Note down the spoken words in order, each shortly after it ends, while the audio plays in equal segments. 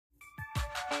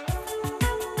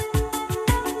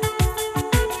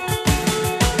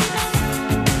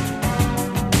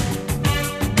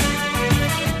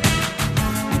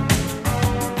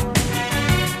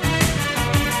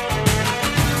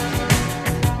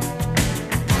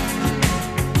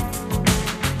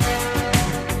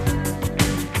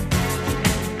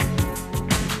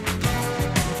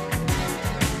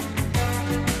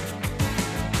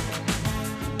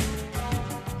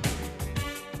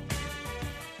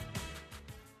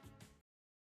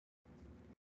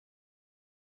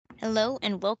Hello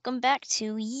and welcome back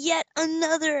to yet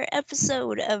another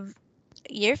episode of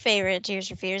your favorite Tears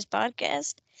for Fears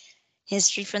podcast,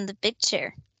 History from the Big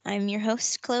Chair. I'm your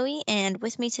host, Chloe, and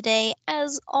with me today,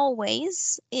 as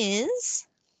always, is...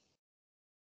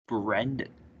 Brendan.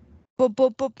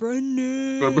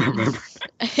 Brendan! That's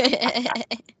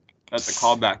a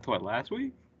callback to what, last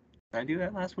week? Did I do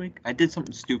that last week? I did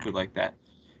something stupid like that.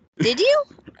 Did you?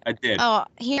 I did. Oh,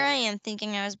 here I am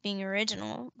thinking I was being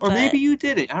original. Or maybe you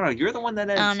did it. I don't know. You're the one that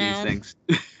edits these things.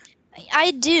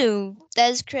 I do.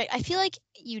 That is correct. I feel like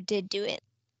you did do it,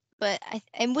 but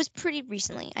it was pretty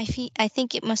recently. I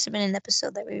think it must have been an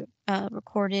episode that we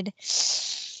recorded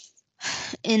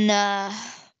in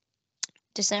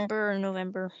December or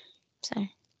November. So,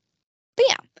 but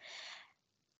yeah,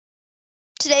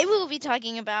 today we will be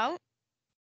talking about,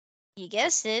 you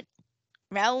guessed it,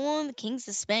 Raoul and the Kings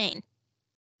of Spain,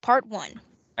 Part 1.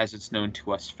 As it's known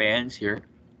to us fans here,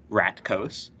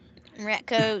 Ratcos.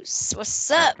 Ratcos,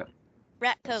 what's up?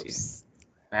 Ratcos.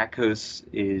 Ratcos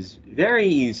is very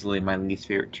easily my least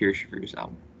favorite Tears for Fears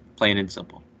album. Plain and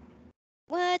simple.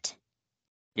 What?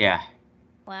 Yeah.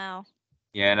 Wow.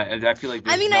 Yeah, and I feel like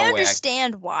there's I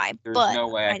understand why, there's but no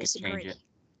way I could disagree. change it.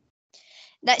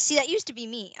 That used to be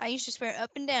me. I used to swear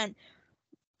up and down,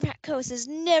 Ratcos is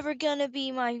never gonna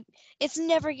be it's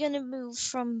never gonna move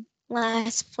from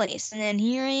last place. And then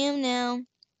here I am now,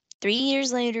 3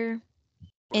 years later,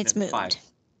 it's moved. 5,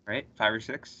 right? 5 or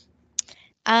 6?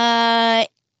 5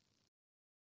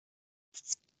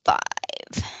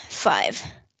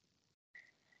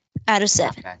 out of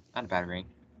 7. Not a bad rank.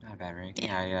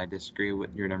 Yeah, I disagree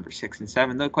with your number 6 and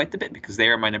 7 though quite a bit because they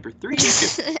are my number 3 and 2.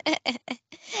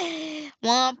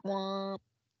 Womp womp.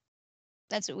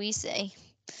 That's what we say.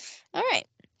 All right,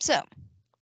 so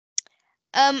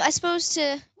I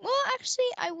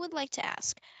would like to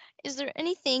ask, is there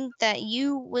anything that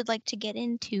you would like to get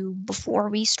into before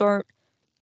we start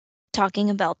talking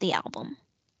about the album?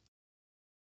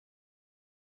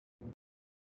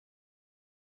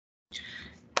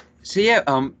 So yeah,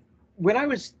 when I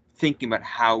was thinking about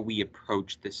how we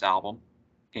approached this album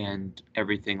and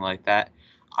everything like that,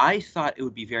 I thought it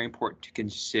would be very important to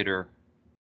consider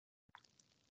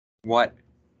what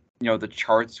the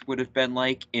charts would have been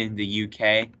like in the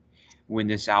UK when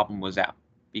this album was out,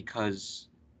 because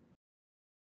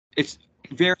it's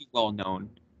very well known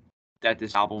that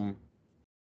this album,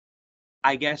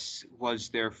 I guess, was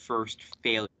their first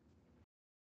failure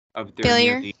of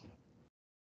their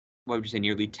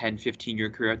nearly 10, 15-year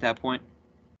career at that point.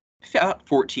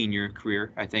 14-year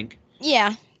career, I think.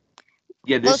 Yeah.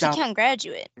 Yeah, this album, count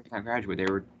Graduate. They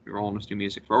were rolling us new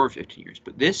music for over 15 years,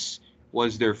 but this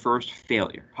was their first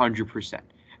failure, 100%.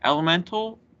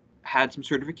 Elemental had some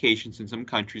certifications in some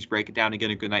countries, Break It Down and Get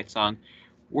a Goodnight Song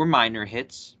were minor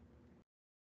hits,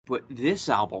 but this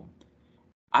album,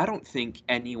 I don't think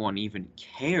anyone even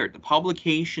cared. The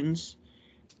publications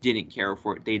didn't care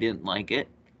for it. They didn't like it.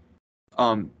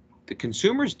 The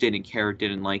consumers didn't care,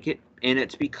 didn't like it, and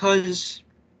it's because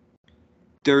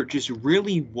there just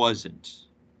really wasn't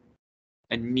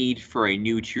a need for a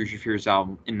new Tears for Fears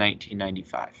album in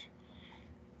 1995.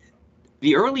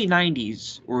 The early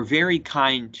 90s were very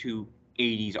kind to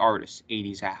 80s artists,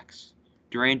 80s acts.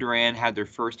 Duran Duran had their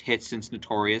first hit since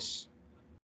Notorious.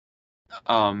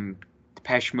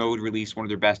 Depeche Mode released one of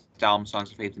their best album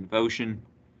songs, Faith and Devotion.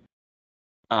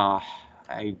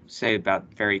 I say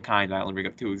about very kind, I only bring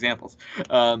up 2 examples.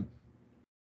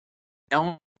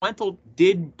 Elemental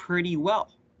did pretty well.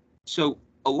 So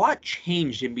a lot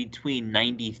changed in between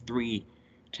 93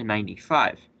 to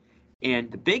 95. And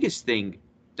the biggest thing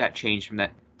that changed from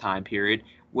that time period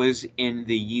was in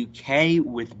the UK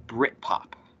with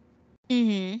Britpop.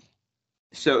 Mm-hmm.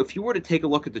 So if you were to take a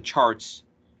look at the charts,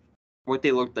 what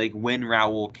they looked like when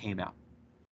Raoul came out.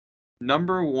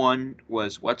 Number 1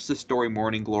 was What's the Story,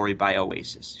 Morning Glory by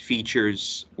Oasis.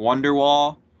 Features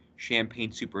Wonderwall,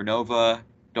 Champagne Supernova,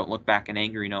 Don't Look Back in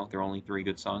Anger. There are only 3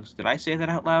 good songs. Did I say that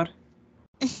out loud?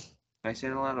 Did I say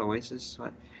it out loud? Oasis?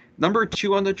 What? Number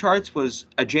 2 on the charts was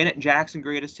a Janet Jackson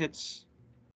Greatest Hits.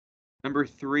 Number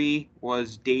 3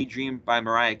 was Daydream by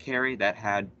Mariah Carey. That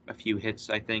had a few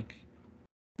hits, I think.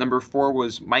 Number 4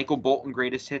 was Michael Bolton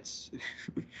Greatest Hits.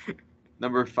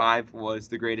 Number 5 was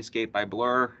The Great Escape by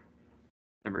Blur.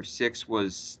 Number 6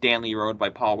 was Stanley Road by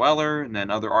Paul Weller, and then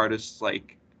other artists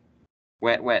like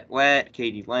Wet, Wet, Wet,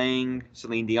 Katie Lang,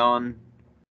 Celine Dion.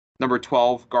 Number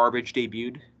 12, Garbage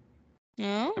debuted.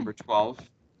 Oh. Number 12.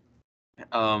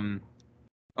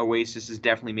 Oasis is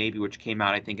Definitely Maybe, which came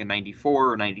out, I think, in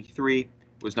 94 or 93,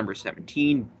 was number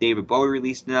 17. David Bowie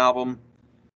released an album.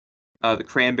 The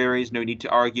Cranberries, No Need to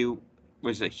Argue,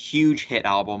 was a huge hit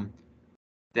album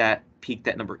that peaked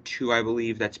at number 2, I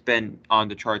believe. That's been on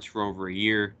the charts for over a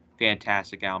year.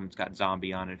 Fantastic album. It's got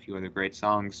Zombie on it, a few other great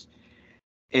songs.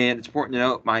 And it's important to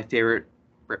note my favorite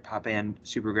Britpop band,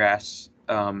 Supergrass,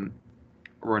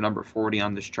 were number 40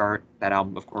 on this chart. That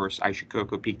album, of course, I Should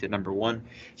Coco, peaked at number 1.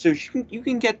 So you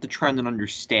can get the trend and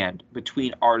understand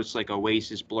between artists like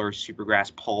Oasis, Blur,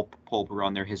 Supergrass, Pulp were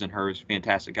on their His and Hers,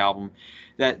 fantastic album,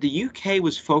 that the UK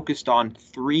was focused on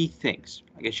 3 things.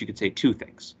 I guess you could say 2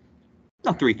 things.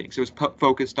 No, 3 things. It was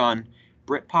focused on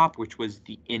Britpop, which was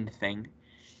the in thing.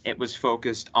 It was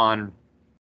focused on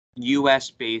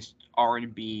US-based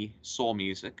R&B soul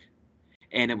music,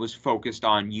 and it was focused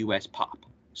on US pop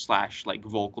 / like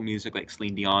vocal music like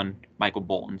Celine Dion, Michael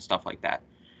Bolton, stuff like that.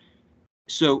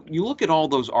 So you look at all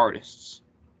those artists.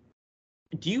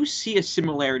 Do you see a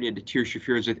similarity to Tears for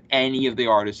Fears with any of the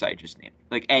artists I just named?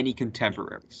 Like any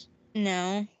contemporaries?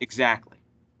 No. Exactly.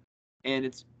 And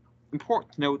it's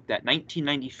important to note that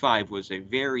 1995 was a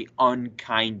very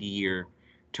unkind year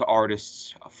to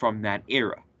artists from that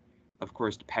era. Of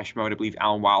course, Depeche Mode, I believe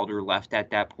Alan Wilder left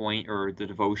at that point, or the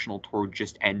Devotional tour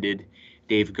just ended.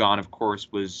 Dave Gahan, of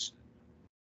course, was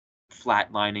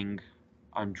flatlining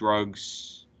on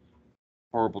drugs,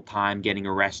 horrible time, getting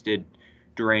arrested.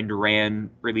 Duran Duran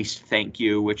released Thank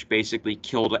You, which basically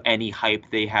killed any hype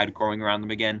they had growing around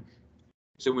them again.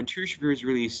 So when Tears for Fears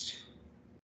released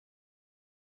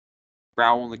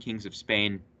Raoul and the Kings of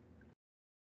Spain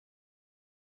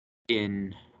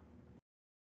in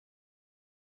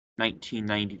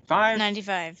 1995,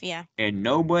 95, yeah. and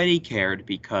nobody cared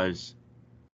because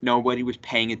nobody was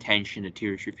paying attention to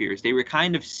Tears for Fears. They were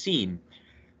kind of seen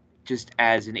just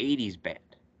as an 80s band.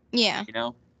 Yeah. You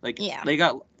know? Like Yeah. they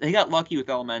got lucky with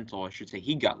Elemental, I should say.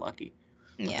 He got lucky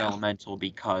with Yeah. Elemental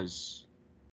because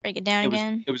Break it down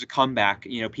again. it was a comeback.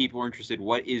 You know, people were interested,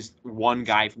 what is one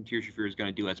guy from Tears for Fears going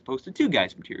to do as opposed to 2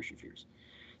 guys from Tears for Fears.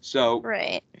 So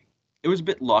Right. it was a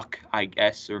bit luck, I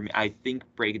guess, or I think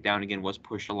Break It Down Again was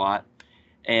pushed a lot.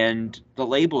 And the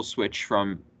label switch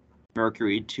from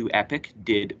Mercury to Epic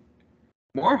did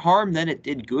more harm than it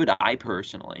did good, I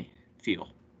personally feel.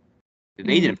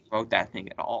 They didn't promote that thing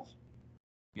at all.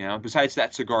 You know, besides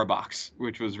that cigar box,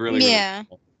 which was really, really Yeah.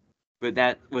 cool. But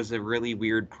that was a really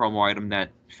weird promo item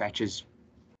that fetches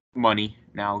money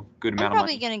now, good I'm amount of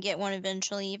probably money. gonna get one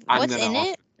eventually. I'm What's gonna in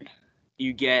also, it?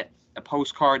 you get a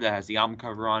postcard that has the album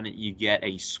cover on it. You get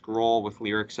a scroll with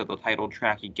lyrics of the title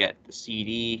track. You get the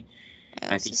CD. Oh,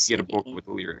 And I it's think a you get a book CD. with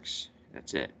the lyrics.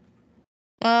 That's it.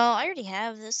 Well, I already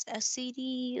have this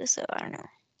SCD, so I don't know.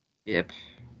 Yep.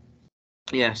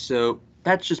 Yeah, so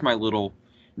that's just my little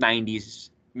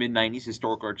 90s, mid-90s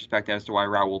historical retrospective as to why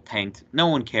Raoul tanked. No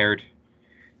one cared.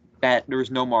 That there was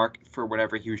no mark for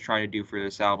whatever he was trying to do for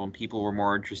this album. People were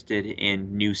more interested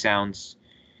in new sounds.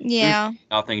 There's Yeah.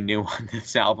 nothing new on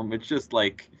this album. It's just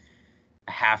like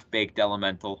a half-baked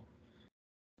Elemental.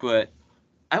 But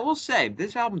I will say,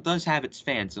 this album does have its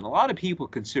fans, and a lot of people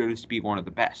consider this to be one of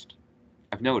the best.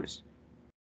 I've noticed.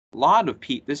 A lot of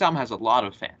people. This album has a lot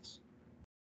of fans.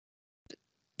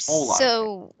 Whole lot of fans.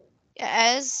 So,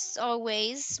 as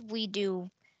always,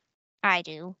 I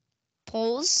do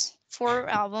polls for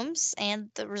albums, and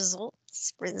the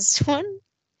results for this one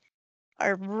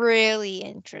are really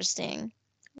interesting.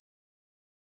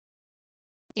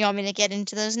 You want me to get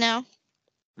into those now?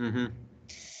 Mm-hmm.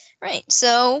 Right.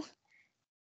 So,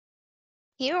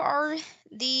 here are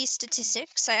the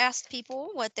statistics. I asked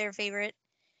people what their favorite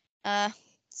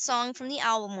song from the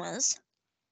album was.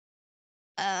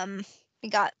 We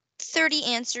got 30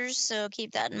 answers, so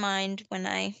keep that in mind when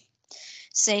I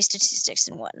say statistics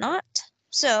and whatnot.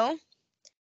 So,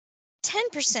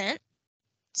 10%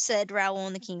 said Raoul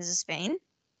and the Kings of Spain.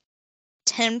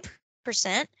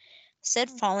 10% said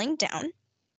Falling Down.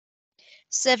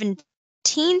 17%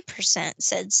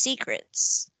 said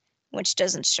Secrets, which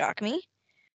doesn't shock me.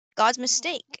 God's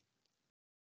Mistake.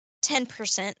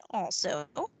 10% also.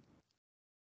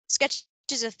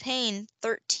 Sketches of Pain,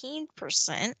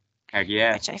 13%, Heck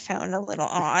yeah. which I found a little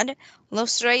odd.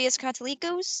 Los Reyes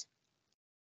Catolicos,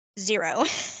 0.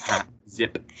 Ha,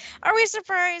 zip. Are we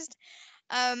surprised?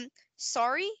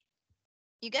 Sorry,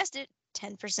 you guessed it,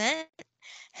 10%.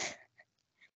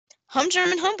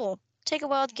 Humdrum and Humble, take a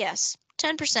wild guess,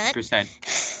 10%.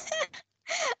 10%.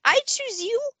 I Choose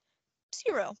You,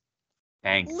 0.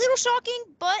 Dang. Little shocking,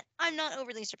 but I'm not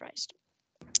overly surprised.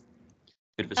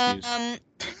 Bit of a snooze.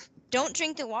 Don't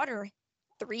Drink the Water,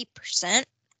 3%.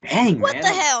 Dang, What man. the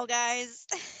hell, guys?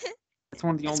 That's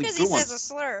one of the It's only because he good says a ones.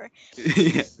 slur.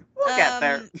 We'll get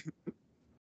there.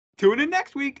 Tune in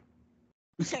next week.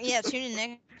 Yeah, tune in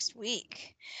next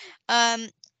week.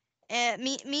 Me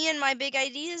and my big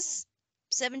ideas,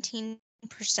 17%.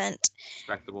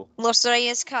 Respectable. Los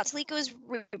Reyes Catolico's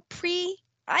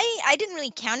I didn't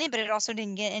really count it, but it also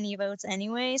didn't get any votes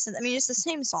anyway. So I mean, it's the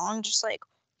same song, just like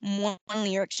one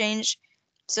lyric change.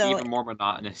 So Even more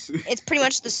monotonous. it's pretty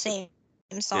much the same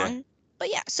Yeah. song.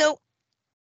 But yeah, so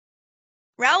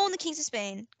Raoul and the Kings of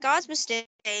Spain, God's Mistake,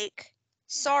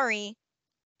 Sorry,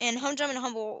 and Humdrum and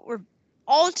Humble were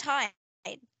all tied.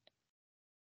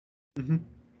 Mm-hmm.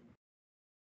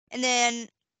 And then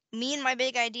Me and My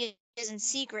Big Ideas and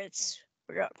Secrets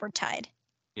were tied.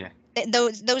 Yeah.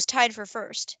 Those tied for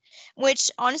first,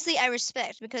 which honestly I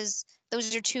respect because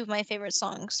those are two of my favorite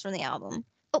songs from the album.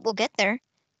 But we'll get there.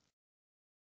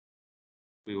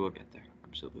 We will get there.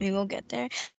 Absolutely. We will get there.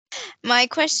 My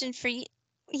question for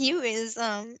you is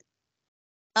what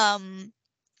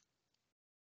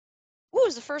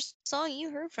was the first song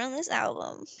you heard from this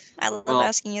album? I love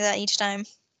asking you that each time.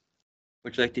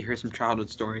 Would you like to hear some childhood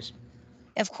stories?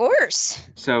 Of course.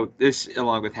 So this,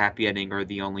 along with Happy Ending, are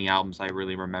the only albums I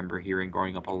really remember hearing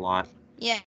growing up a lot.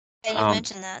 Yeah, you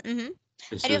mentioned that. I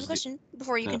do have a question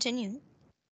before you continue.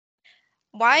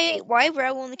 Why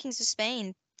Raoul and the Kings of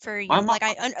Spain for you? Like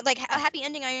a Happy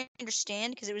Ending I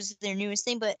understand because it was their newest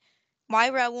thing, but why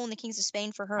Raoul and the Kings of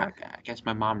Spain for her? I guess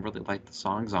my mom really liked the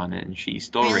songs on it, and she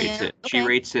still rates it. Okay. She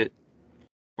rates it.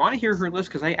 I want to hear her list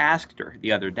because I asked her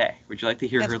the other day. Would you like to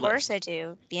hear her list? Of course I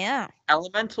do. Yeah.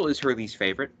 Elemental is her least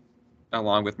favorite,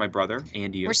 along with my brother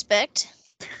and you. Respect.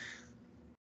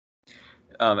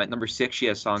 At number 6, she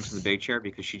has Songs from the Big Chair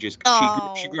because she grew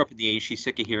up in the 80s. She's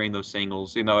sick of hearing those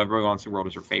singles. You know, Everyone Wants the World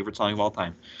is her favorite song of all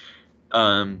time.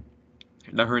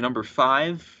 Her number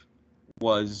 5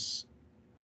 was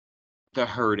The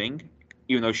Hurting,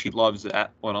 even though she loves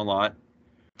that one a lot.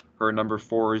 Her number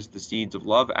 4 is The Seeds of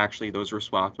Love. Actually, those were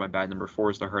swapped. My bad. Number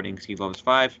 4 is The Hurting. Seeds of Love is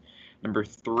 5. Number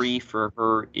 3 for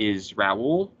her is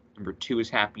Raoul. Number 2 is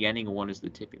Happy Ending, and 1 is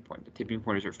The Tipping Point. The Tipping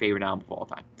Point is her favorite album of all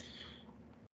time.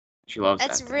 She loves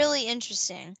That's really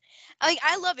interesting.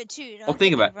 I love it too. Well,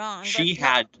 think about it. Wrong, she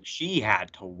had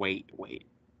to wait.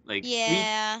 Like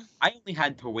I only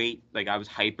had to wait. Like I was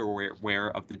hyper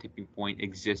aware of The Tipping Point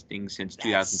existing since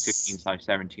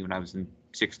 2016/17 when I was in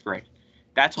 6th grade.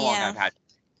 That's how long I've had.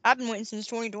 I've been waiting since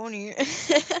 2020.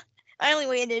 I only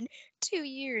waited 2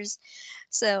 years,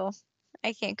 so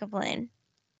I can't complain.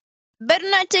 Better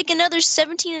not take another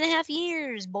 17 and a half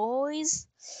years, boys.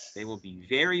 They will be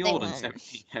very old in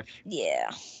 17 and a half years.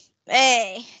 Yeah.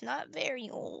 Hey, not very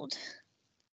old.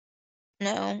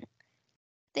 No.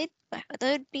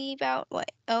 They'd be about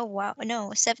what? Oh, wow.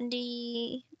 No,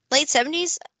 70... Late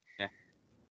 70s? Yeah.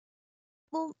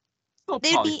 Well,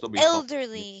 they'd be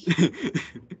elderly.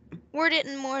 Word it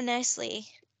more nicely.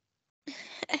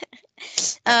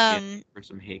 For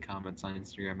some hate comments on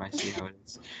Instagram, I see how it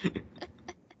is.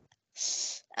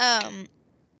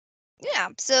 Yeah,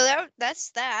 so that's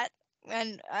that.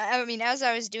 And I mean, as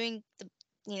I was doing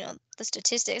the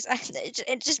statistics,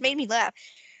 it just made me laugh.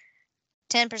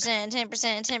 10%, 10%,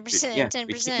 10%,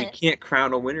 10%. We can't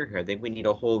crown a winner here. I think we need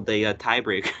to hold a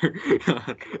tiebreaker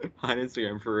on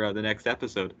Instagram for the next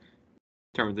episode.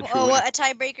 A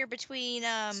tiebreaker between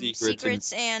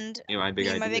secrets and My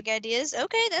Big Ideas.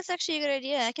 Okay, that's actually a good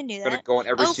idea. I can do that. I'm gonna go on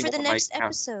every for the next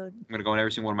episode. I'm gonna go on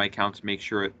every single one of my accounts, make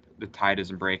sure the tie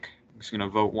doesn't break. I'm just gonna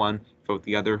vote one, vote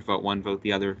the other, vote one, vote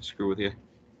the other. Screw with you.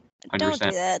 100%. Don't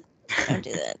do that. Don't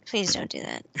do that. Please don't do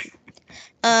that.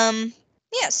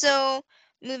 Yeah. So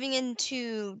moving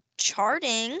into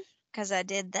charting, because I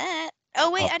did that. Oh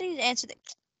wait, I didn't answer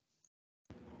that.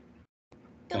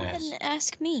 Go ahead and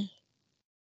ask me.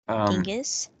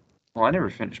 Dingus. Well, I never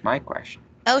finished my question.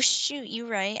 Oh shoot, you're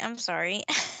right. I'm sorry.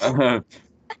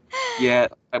 Yeah,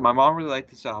 my mom really liked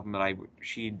this album, and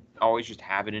she'd always just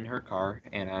have it in her car.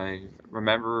 And I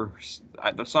remember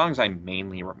the songs I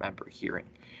mainly remember hearing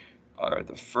are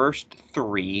the first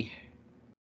 3.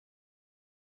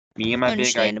 Me and My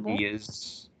Big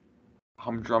Ideas,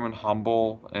 Humdrum and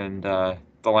Humble, and the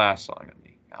last song on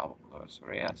the album, Los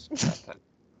Reyes. That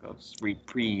goes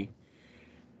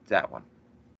that one.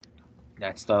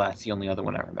 That's the only other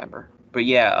one I remember. But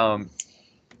yeah,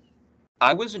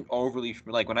 I wasn't overly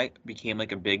like when I became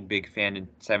like a big fan in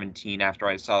 17 after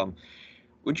I saw them.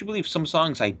 Would you believe some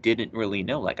songs I didn't really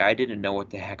know? Like I didn't know what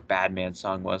the heck Badman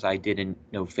song was. I didn't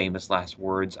know Famous Last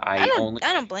Words. I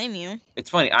don't blame you.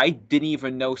 It's funny. I didn't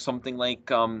even know something like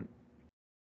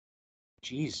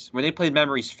Jeez, when they played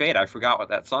Memories Fade, I forgot what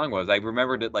that song was. I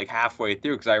remembered it like halfway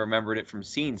through because I remembered it from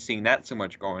seeing that so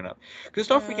much growing up. Because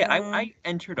don't forget, I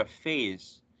entered a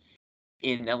phase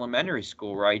in elementary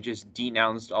school where I just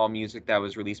denounced all music that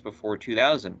was released before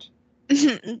 2000.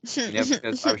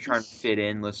 Because I was trying to fit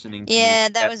in listening to Yeah,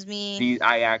 music that that was me.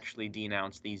 I actually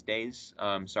denounce these days.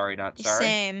 Sorry, not sorry.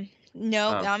 Same.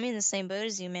 Nope, Um, I'm in the same boat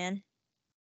as you, man.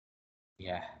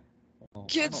 yeah. Well, I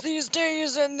Kids don't these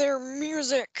days and their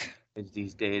music. kids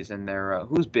these days, and they're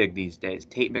who's big these days?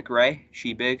 Tate McRae,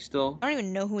 she big still? I don't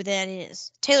even know who that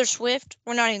is. Taylor Swift.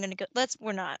 We're not even gonna go.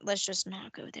 We're not. Let's just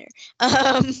not go there.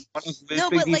 One who is No,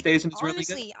 big but these like days and is really good.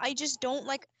 honestly, I just don't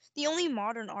like the only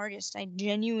modern artist I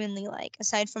genuinely like,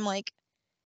 aside from like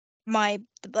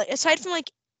aside from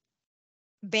like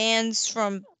bands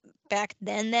from back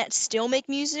then that still make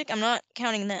music. I'm not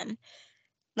counting them.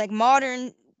 Like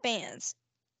modern bands,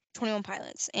 21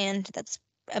 Pilots, and that's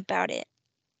about it.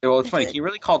 Well, it's I funny. feel Can like you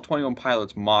really call 21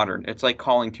 Pilots modern? It's like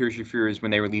calling Tears for Fears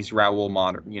when they released Raoul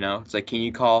modern. It's like, can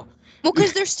you call? well,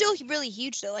 because they're still really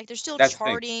huge though. Like they're still That's the thing.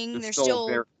 charting. They're They're still still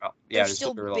very well. they're Yeah, they're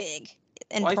still still very well. big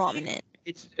and Well, I feel like prominent.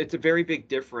 it's a very big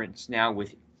difference now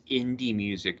with indie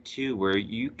music too, where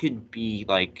you could be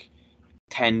like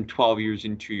 10, 12 years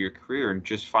into your career and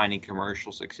just finding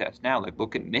commercial success now. Like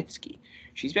look at Mitski.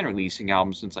 She's been releasing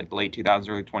albums since like the late 2000s,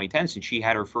 early 2010s, and she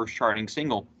had her first charting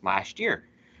single last year.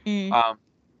 Mm. Um,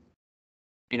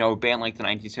 a band like the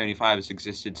 1975 has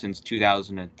existed since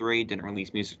 2003, didn't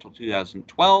release music till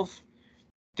 2012.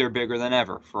 They're bigger than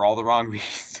ever for all the wrong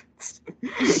reasons.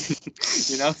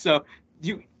 So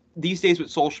you these days with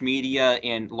social media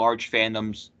and large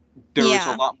fandoms, there is a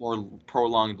Yeah. lot more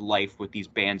prolonged life with these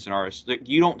bands and artists.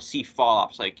 You don't see fall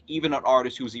offs. Like even an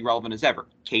artist who's irrelevant as ever,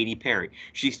 Katy Perry,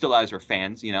 she still has her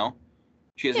fans. She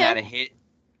hasn't Yeah. had a hit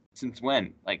since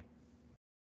when? Like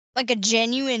a Like a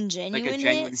genuine hit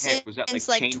genuine hit was that since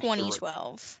like like Change the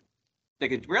 2012.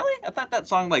 Really? I thought that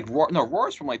song like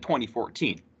Roar's from like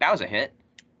 2014. That was a hit.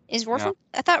 Is Roar No, from?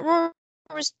 I thought Roar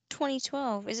was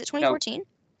 2012. Is it no, 2014?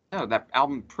 no. That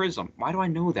album Prism. Why do I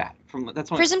know that?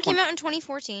 That's only Prism came out in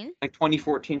 2014. like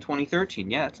 2014,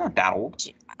 2013. Yeah, it's not that old.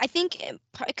 I think it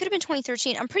could have been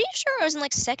 2013. I'm pretty sure I was in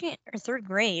like second or third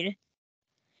grade.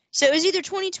 So it was either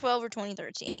 2012 or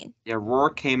 2013. Yeah, Roar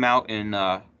came out in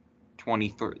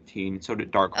 2013. So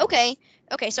did Dark Horse. Okay.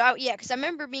 Okay. Yeah, because I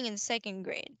remember being in second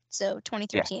grade. So Yeah,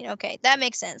 2013. Okay. That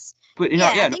makes sense. but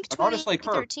Yeah, yeah, I an think artist like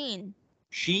her, 2013.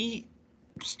 she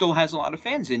still has a lot of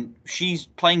fans, and she's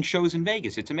playing shows in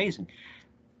Vegas. It's amazing.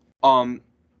 Um,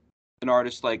 an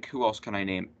artist like who else can I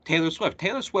name? Taylor Swift.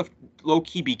 Taylor Swift low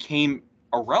key became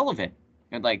irrelevant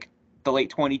in like the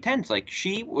late 2010s. Like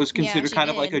she was Yeah, considered she kind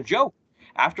of like a did. joke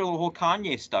after the whole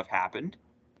Kanye stuff happened.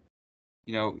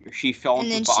 She fell And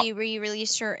into the then bottom, she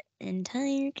re-released her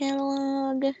entire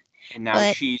catalog. and now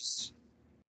But she's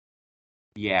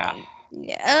yeah.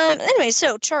 yeah. Anyway,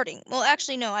 so charting. Well,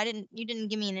 actually, no, I didn't. You didn't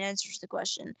give me an answer to the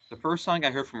question. The first song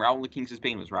I heard from Raoul and the Kings of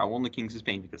Spain was Raoul and the Kings of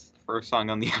Spain because it's the first song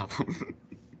on the album.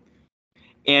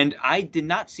 And I did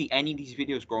not see any of these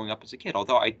videos growing up as a kid,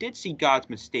 although I did see God's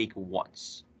Mistake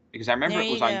once because I remember There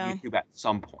it was you on go. YouTube at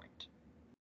some point.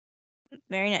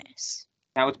 Very nice.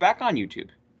 Now it's back on YouTube.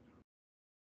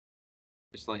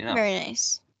 Just to let you know. Very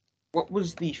nice. What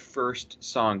was the first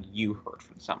song you heard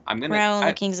from some? Raoul and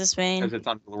the Kings of Spain. Because it's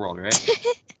on the world, right?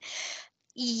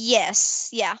 Yes.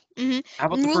 Yeah. How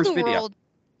about the Rule first the video? world.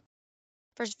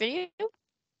 First video.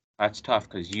 That's tough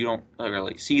because you don't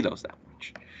really see those that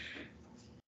much.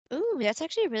 Ooh, that's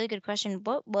actually a really good question.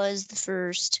 What was the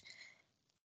first?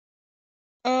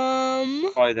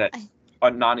 Probably that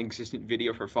a non-existent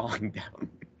video for falling down.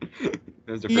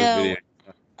 That was the first No. video.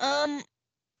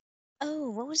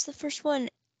 Oh, what was the first one?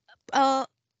 I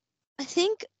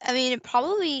think. I mean,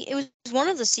 it was one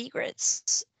of the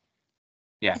secrets.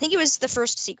 Yeah. I think it was the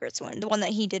first secrets one, the one that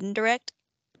he didn't direct.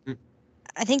 Mhm.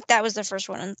 I think that was the first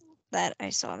one that I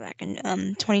saw back in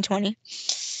 2020.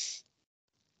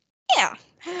 Yeah.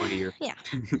 What a year. Yeah.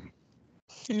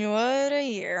 What a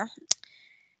year.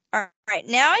 All right,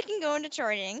 now I can go into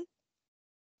charting.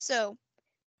 So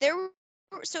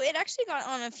so it actually got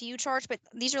on a few charts, but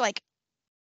these are like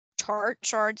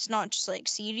charts, not just like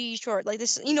CD chart. Like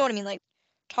this, you know what I mean? Like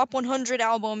top 100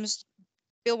 albums,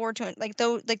 Billboard 200, like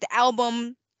the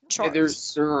album Yeah, charts.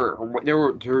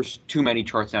 there's too many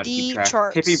charts now to keep The track.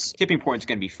 charts. Tipping point's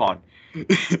gonna be fun. Oh,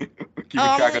 Keeping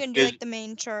I'm track only of gonna do like the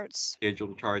main charts.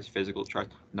 digital charts, physical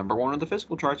charts. Number one on the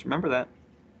physical charts. Remember that.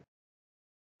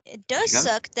 It Did does you know that?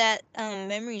 suck that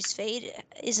Memories Fade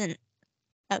isn't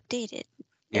updated.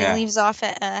 It Yeah. leaves off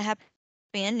at a happy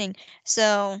ending.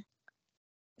 So,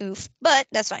 oof. But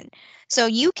that's fine. So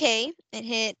UK, it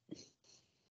hit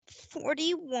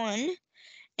 41.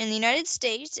 In the United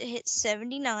States, it hit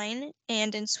 79,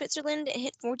 and in Switzerland, it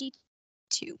hit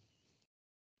 42.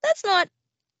 That's not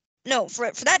no for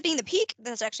that being the peak.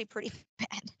 That's actually pretty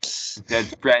bad.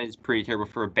 That is pretty terrible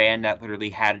for a band that literally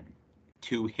had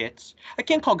 2 hits. I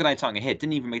can't call Goodnight Song a hit.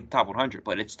 Didn't even make the top 100,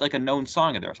 but it's like a known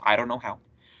song of theirs. I don't know how.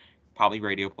 Probably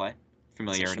radio play, Social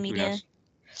familiarity. Who media.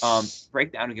 knows?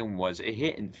 Breakdown Again was a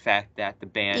hit. In fact, that the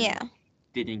band Yeah.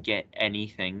 didn't get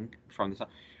anything from the song.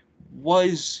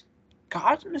 Was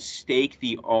God's Mistake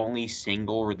the only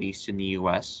single released in the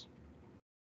U.S.?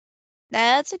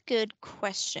 That's a good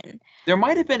question. There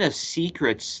might have been a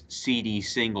Secrets CD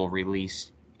single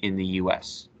released in the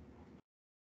U.S.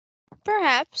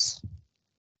 Perhaps.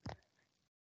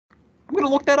 I'm going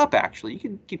to look that up, actually. You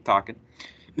can keep talking.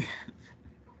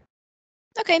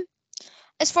 Okay.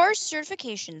 As far as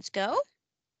certifications go,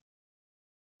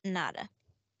 nada.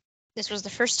 This was the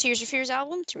first Tears for Fears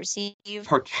album to receive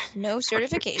no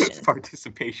certification.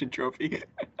 Participation trophy.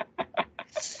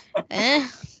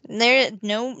 There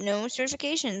no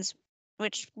certifications,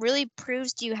 which really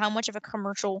proves to you how much of a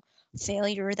commercial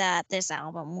failure that this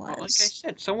album was. Well, like I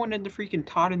said, someone in the freaking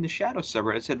Todd in the Shadow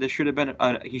subreddit said this should have been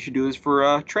he should do this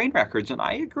for Train Records, and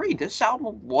I agree. This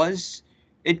album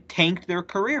it tanked their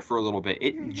career for a little bit.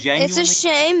 It genuinely. It's a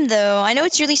shame, though. I know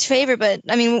it's your least favorite, but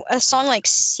I mean, a song like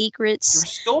Secrets.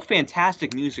 There's still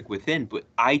fantastic music within, but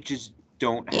I just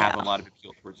don't have a lot of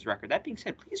appeal towards this record. That being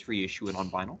said, please reissue it on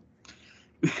vinyl.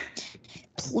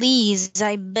 Please,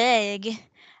 I beg. So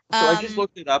I just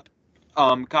looked it up.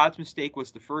 God's Mistake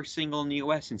was the first single in the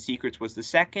U.S. and Secrets was the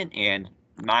second, and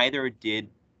neither did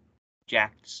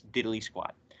Jack's Diddley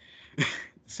Squad.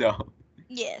 So.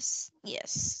 Yes.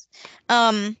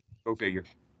 Go figure.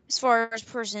 As far as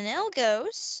personnel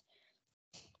goes,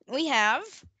 we have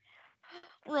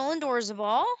Roland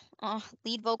Dorzabal,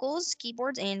 lead vocals,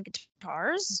 keyboards, and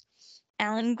guitars.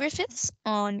 Alan Griffiths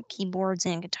on keyboards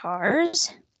and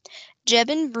guitars.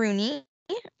 Jebin Bruni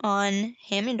on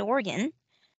Hammond organ.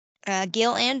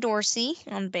 Gail Ann Dorsey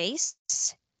on bass.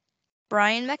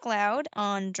 Brian McLeod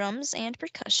on drums and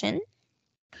percussion.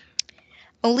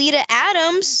 Alita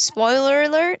Adams, spoiler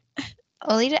alert,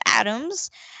 Alita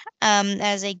Adams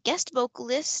as a guest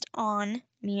vocalist on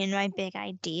Me and My Big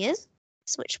Ideas,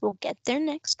 which we'll get there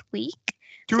next week.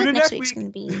 Tune in next week. Gonna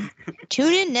be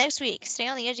tune in next week. Stay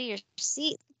on the edge of your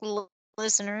seat,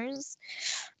 listeners.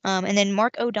 And then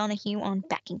Mark O'Donoghue on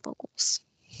backing vocals.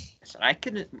 So I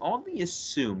can only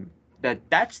assume that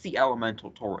that's the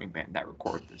Elemental touring band that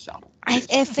recorded this album.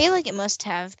 I feel like it must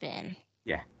have been.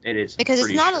 Yeah, it is. Because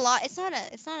it's not a lot. It's not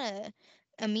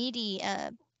a meaty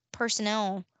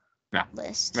personnel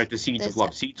list. Like the Seeds of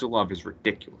Love. Seeds of Love is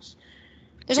ridiculous.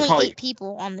 There's only 8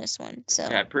 people on this one, so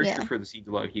yeah, pretty sure for the Seeds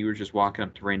of Love, he was just walking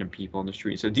up to random people on the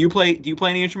street. So, do you play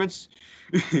any instruments?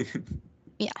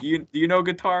 Yeah. Do you know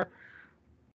guitar?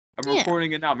 I'm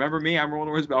recording it now. Remember me? I'm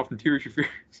Roland Roosevelt from Tears for Fears.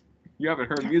 You haven't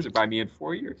heard music by me in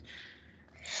 4 years.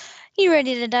 You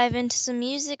ready to dive into some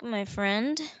music, my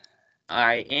friend?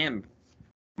 I am,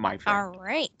 my friend. All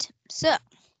right. So,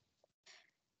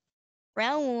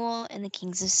 Raoul and the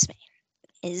Kings of Spain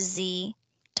is the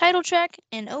title track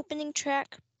and opening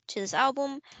track to this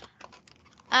album.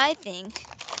 I think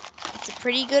it's a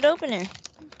pretty good opener.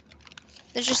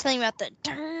 There's just something about the.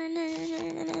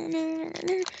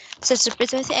 So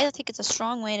I think it's a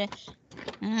strong way to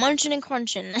munching and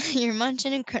crunching. You're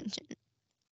munching and crunching.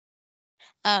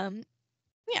 Yeah.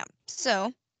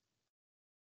 So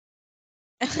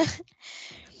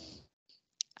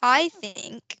I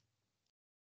think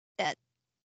that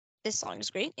this song is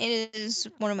great. It is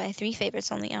one of my 3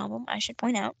 favorites on the album, I should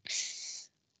point out.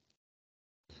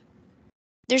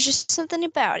 There's just something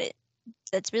about it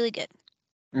that's really good.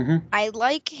 Mm-hmm. I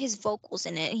like his vocals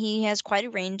in it. He has quite a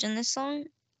range in this song,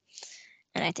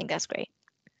 and I think that's great.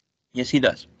 Yes, he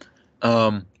does.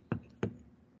 I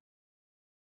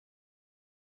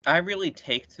really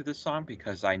take to the song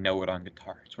because I know it on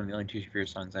guitar. It's one of the only Tears for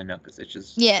Fears songs I know because it's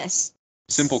just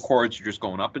simple chords. You're just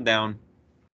going up and down.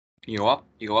 You go up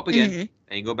again,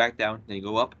 then you go back down, then you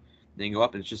go up, then you go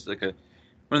up. And it's just like one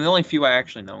of the only few I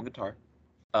actually know on guitar.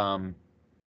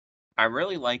 I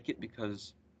really like it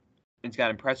because it's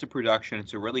got impressive production.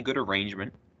 It's a really good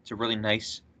arrangement. It's a really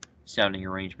nice sounding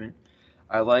arrangement.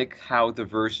 I like how the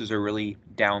verses are really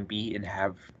downbeat and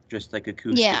have just like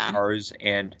acoustic guitars.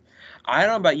 And I don't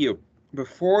know about you.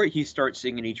 Before he starts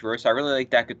singing each verse, I really like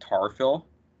that guitar fill.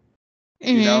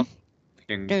 You know?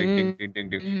 Ding, ding, ding, ding, ding,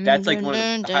 ding. That's like one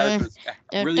of the highlights.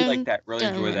 I really like that. Really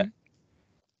enjoy that.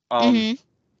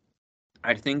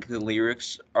 I think the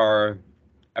lyrics are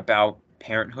about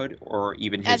parenthood or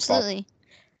even his Absolutely.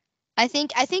 I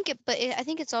think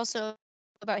it's also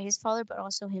about his father, but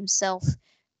also himself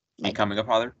becoming a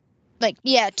father.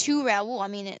 To Raoul. I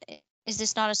mean, is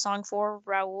this not a song for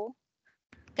Raoul?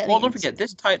 Well, don't forget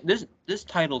this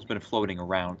title's been floating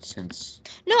around since.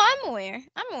 No, I'm aware,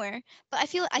 but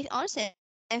I honestly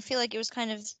I feel like it was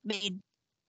kind of made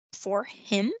for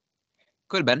him.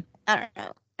 Could have been. I don't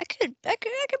know. I could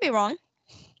be wrong.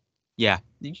 Yeah.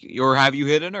 Or have you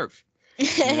hit a nerve?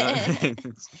 You know?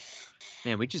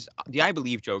 Man, the I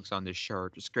believe jokes on this show are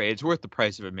just great. It's worth the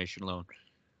price of admission alone.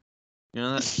 You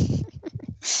know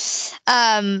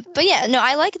that? But yeah, no,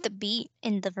 I like the beat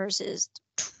in the verses.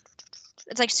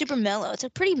 It's like super mellow. It's a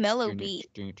pretty mellow beat.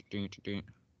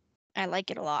 I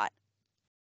like it a lot.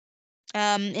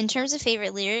 In terms of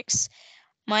favorite lyrics,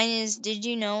 mine is, "Did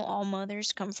you know all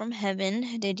mothers come from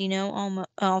heaven? Did you know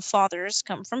all fathers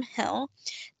come from hell?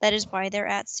 That is why they're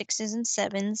at 6s and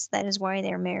 7s. That is why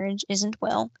their marriage isn't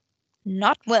well.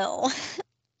 Not well."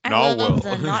 I No, love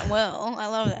well. the "not well." I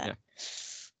love that. Yeah.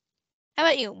 How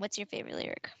about you? What's your favorite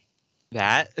lyric?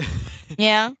 That.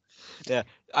 Yeah. Yeah.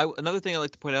 Another thing I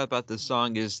like to point out about this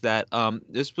song is that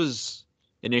this was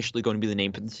initially going to be the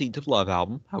name for the Seeds of Love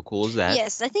album. How cool is that?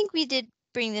 Yes, I think we did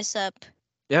bring this up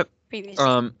Yep. previously.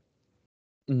 And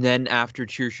then after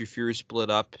Tears for Fears split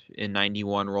up in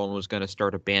 '91, Roland was going to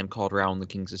start a band called Raoul and the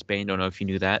Kings of Spain. Don't know if you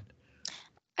knew that.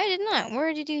 I did not.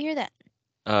 Where did you hear that?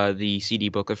 The CD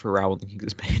booklet for Raoul and the Kings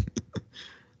of Spain.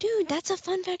 Dude, that's a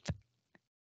fun fact.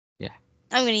 Yeah.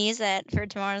 I'm gonna use that for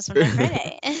tomorrow's Fun Fact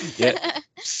Friday. Yeah.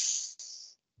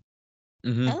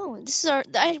 Mm-hmm. Oh, this is our.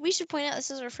 We should point out this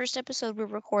is our first episode we're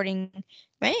recording,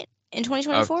 right? In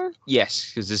 2024. Yes,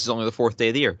 because this is only the 4th day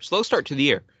of the year. Slow start to the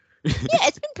year. Yeah,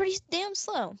 it's been pretty damn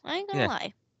slow. I ain't gonna Yeah.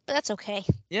 lie, but that's okay.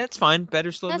 Yeah, it's fine.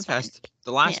 Better slow than That's fine. fast.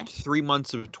 The last Yeah. 3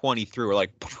 months of 23 were like.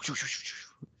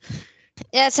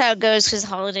 That's how it goes because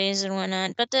holidays and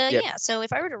whatnot. But Yep. yeah, so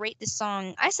if I were to rate this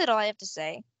song, I said all I have to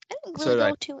say. I didn't So really did I.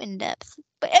 go too in depth,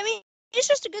 but I mean, it's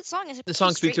just a good song. It's a The pretty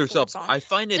song speaks for straightforward itself. song. I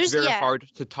find it's very Yeah. hard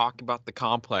to talk about the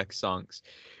complex songs,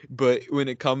 but when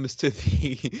it comes to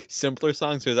the simpler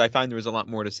songs, because I find there was a lot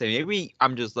more to say. Maybe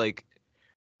I'm just like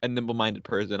a nimble-minded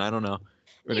person. I don't know.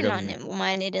 When it You're not comes to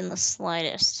nimble-minded in the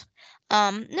slightest.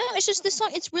 No, it's just this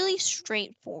song. It's really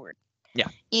straightforward. Yeah.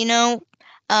 You know,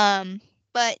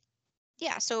 but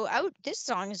yeah. So this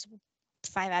song is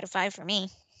 5 out of 5 for me.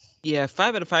 Yeah,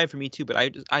 5 out of 5 for me too. But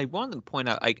I wanted to point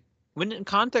out, like, when in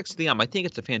context of the album, I think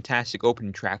it's a fantastic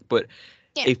opening track, but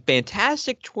Yeah. a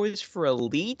fantastic choice for a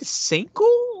lead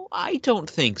single? I don't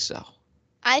think so.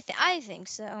 I think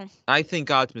so. I think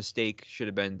God's Mistake should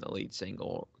have been the lead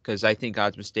single because I think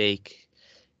God's Mistake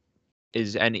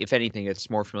is, and if anything, it's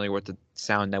more familiar with the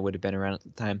sound that would have been around at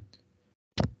the time.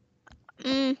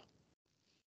 I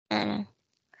don't know.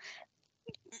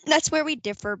 That's where we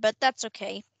differ, but that's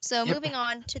okay. So Yep. moving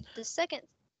on to the second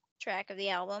track of the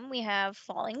album, we have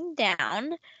 "Falling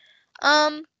Down."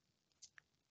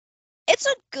 It's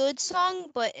a good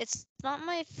song, but it's not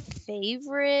my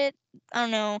favorite. I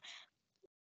don't know.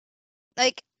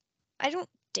 Like, I don't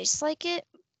dislike it,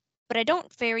 but I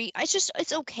don't very.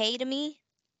 It's okay to me.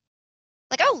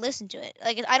 Like, I'll listen to it.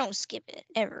 Like, I don't skip it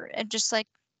ever. I'm just like,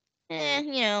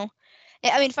 you know.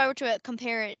 I mean, if I were to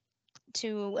compare it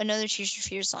to another Tears for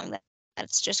Fears song,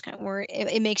 that's just kind of where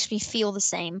it makes me feel the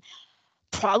same.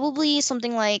 Probably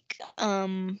something like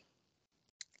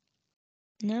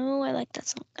no, I like that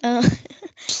song.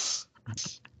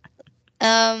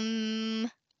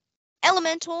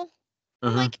 Elemental.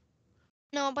 I'm like,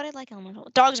 no, but I like Elemental.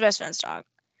 Dog's Best Friend's Dog.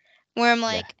 Where I'm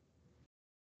like,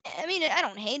 I mean, I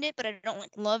don't hate it, but I don't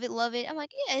like love it. I'm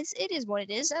like, yeah, it is what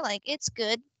it is. I like it's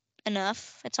good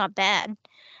enough. It's not bad.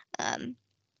 I don't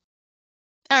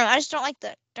know. I just don't like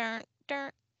the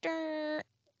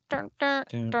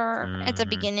at the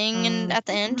beginning and at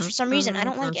the end. For some reason, I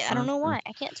don't like it. I don't know why.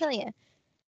 I can't tell you.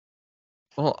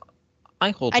 Well,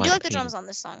 I do like the drums on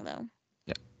this song though.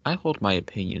 Yeah, I hold my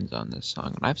opinions on this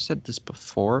song, and I've said this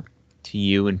before to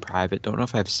you in private. Don't know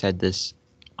if I've said this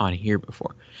on here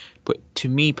before, but to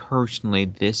me personally,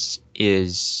 this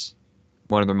is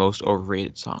one of the most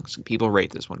overrated songs. People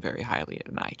rate this one very highly,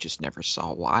 and I just never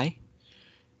saw why.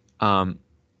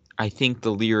 I think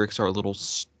the lyrics are a little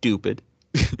stupid,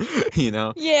 you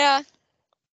know? Yeah.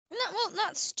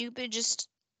 Not stupid, just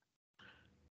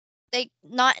like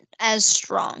not as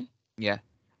strong. Yeah.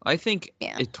 I think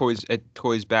Yeah. it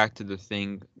toys back to the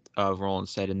thing Roland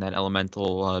said in that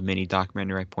Elemental mini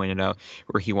documentary I pointed out,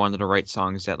 where he wanted to write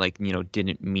songs that, like,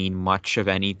 didn't mean much of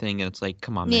anything, and it's like,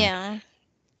 come on, man.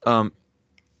 Yeah.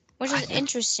 Which is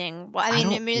interesting. Well, I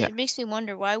mean, it makes me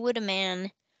wonder, why would a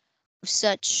man of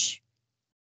such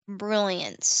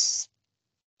brilliance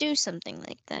do something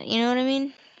like that? You know what I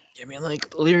mean? I mean,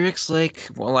 like, lyrics like,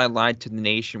 "Well, I lied to the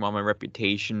nation while my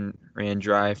reputation ran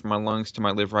dry. From my lungs to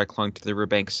my liver, I clung to the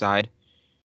riverbank side."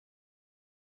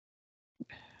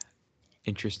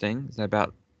 Interesting. Is that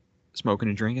about smoking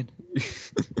and drinking.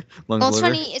 Lungs Well,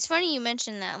 and liver. It's funny you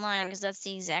mentioned that line because that's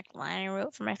the exact line I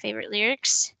wrote for my favorite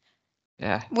lyrics.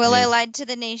 Yeah, I Well, I mean, lied to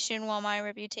the nation while my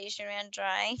reputation ran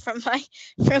dry. From my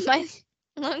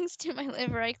lungs to my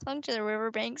liver, I clung to the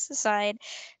riverbank's side.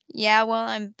 Yeah, well,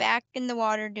 I'm back in the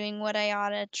water doing what I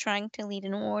oughta, trying to lead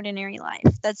an ordinary life.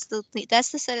 That's the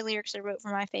set of lyrics I wrote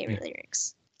for my yeah. favorite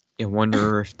lyrics. I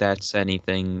wonder if that's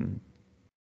anything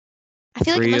I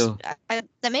feel like it must. real.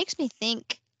 That makes me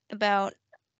think about.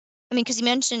 I mean, because he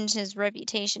mentioned his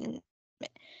reputation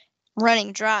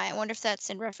running dry. I wonder if that's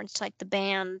in reference to like the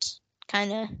band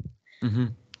kind of Hmm.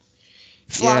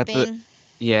 Yeah, but flopping.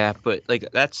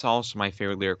 like that's also my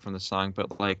favorite lyric from the song.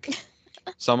 But like,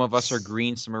 some of us are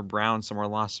green, some are brown, some are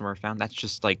lost, some are found. That's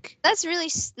just like That's really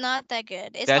not that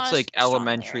good. It's that's not like a strong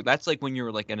elementary. lyric. That's like when you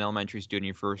were like an elementary student,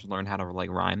 you first learn how to like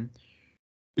rhyme.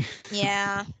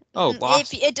 Yeah, Oh,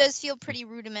 lost. it does feel pretty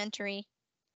rudimentary.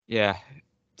 Yeah,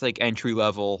 it's like entry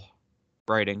level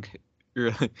writing.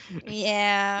 Really.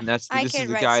 Yeah, And that's I this is could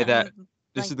the write guy that something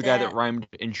this is like the guy that that. rhymed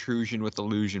intrusion with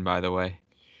illusion, by the way.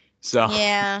 So,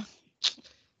 Yeah,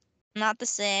 not the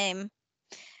same.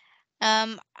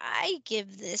 I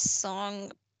give this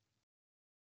song.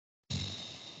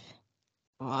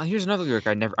 well, here's another lyric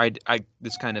I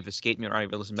this kind of escaped me when I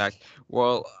listened back.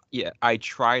 Well, yeah, I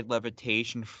tried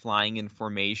levitation, flying in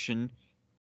formation.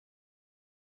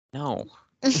 No,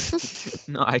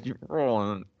 no, I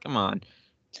roll. Come on.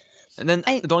 And then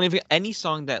I don't even any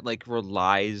song that like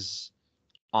relies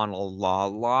on a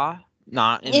la,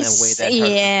 not in the way it's that Head Over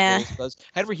yeah Heels does.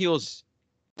 Head Over Heels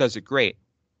does it great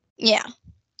yeah.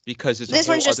 because it's a This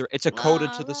whole one's just other. It's a coda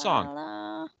la to the la song.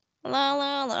 la la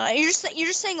la la. You're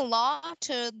just saying la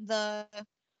to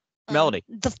Melody.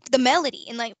 the melody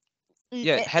and like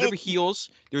Yeah, it, Head Over Heels.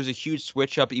 There's a huge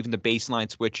switch up. Even the bass line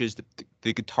switches.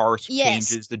 The guitar yes,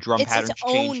 changes. The drum it's its patterns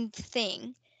change. own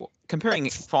thing. Well, Like comparing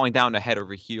Falling Down to Head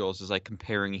Over Heels is like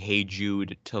comparing Hey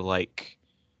Jude to like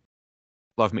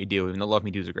Love Me Do. Even though Love Me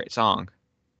Do is a great song,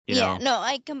 you yeah, know. no,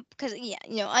 I come because yeah,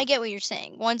 I get what you're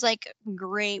saying. One's like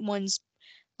great, one's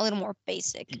a little more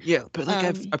basic. Yeah, but like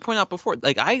I pointed out before,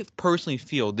 like I personally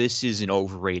feel this is an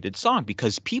overrated song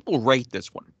because people rate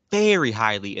this one very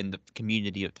highly in the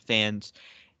community of the fans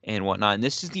and whatnot. And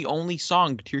this is the only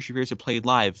song Tears for Fears have played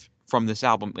live from this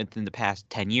album within the past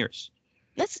 10 years.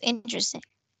 That's interesting.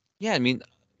 Yeah, I mean,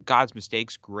 God's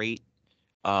Mistakes, great.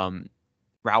 Um,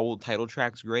 Raoul title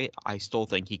track's great. I still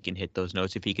think he can hit those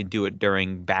notes. If he can do it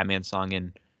during Batman song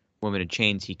and Woman in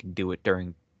Chains, he can do it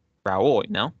during Raoul,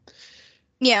 you know?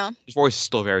 Yeah, His voice is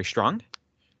still very strong.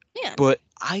 yeah. But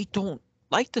I don't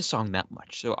like the song that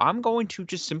much. So I'm going to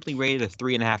just simply rate it a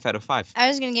 3.5 out of 5. I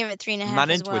was gonna give it three and a I'm half not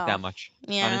as into it that well. much.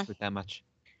 Not Yeah. into it that much.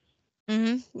 You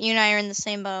and I are in the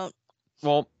same boat.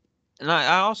 Well, and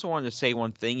I also wanted to say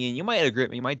one thing, and you might agree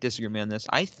with me, you might disagree with me on this.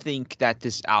 I think that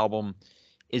this album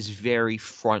is very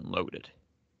front loaded,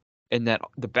 and that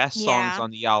the best songs Yeah.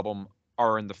 on the album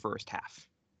are in the first half.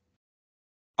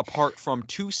 Apart from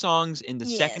two songs in the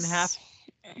second Yes.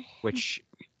 half, which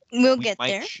We'll we get might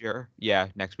there. share. Yeah,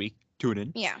 next week. Tune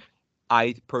in. Yeah.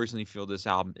 I personally feel this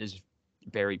album is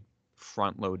very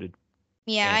front loaded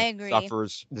Yeah, I and agree.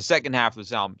 suffers. The second half of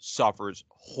this album suffers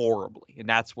horribly, and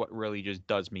that's what really just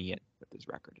does me in with this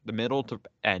record. The middle to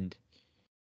end,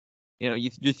 you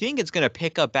think it's gonna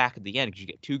pick up back at the end because you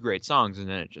get two great songs, and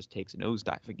then it just takes a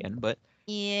nosedive again. But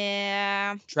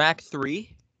Yeah. track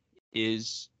 3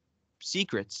 is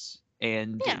Secrets, Yeah.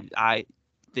 and I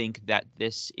think that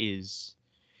this is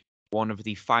one of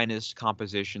the finest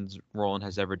compositions Roland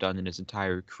has ever done in his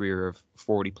entire career of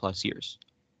 40 plus years.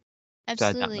 Sad down.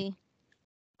 Absolutely.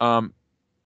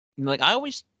 Like I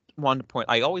always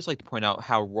like to point out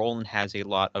how Roland has a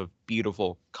lot of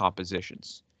beautiful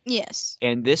compositions, Yes.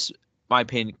 and this, my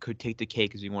opinion, could take the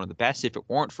cake as being one of the best if it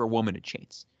weren't for Woman in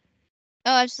Chains.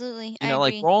 Oh, absolutely. I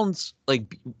Like agree. Roland's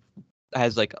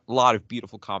has like a lot of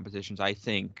beautiful compositions. I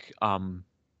think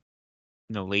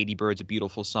Lady Bird's a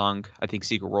beautiful song. I think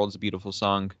Secret World's a beautiful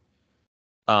song.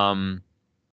 Um,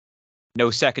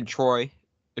 No Second Troy,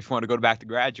 if you want to go back to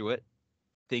Graduate,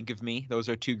 Think of Me. Those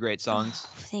are two great songs.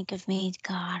 Oh, think of me.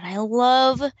 God, I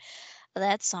love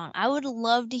that song. I would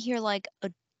love to hear like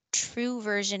a true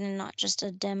version and not just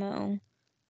a demo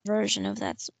version of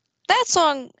that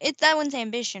song. That one's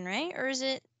Ambition, right? Or is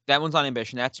it? That one's on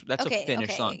Ambition. That's a Okay,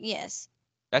 finished okay, song. yes.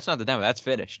 That's not the demo. That's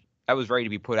finished. That was ready to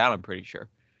be put out. I'm pretty sure.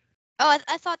 Oh,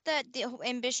 I thought that the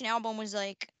Ambition album was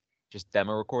like, Just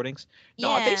demo recordings.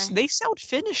 No, yeah. they sound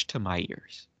finished to my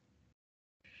ears.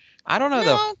 I don't know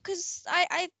though. No, cause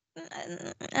I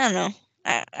don't know.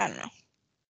 I don't know.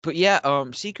 But yeah,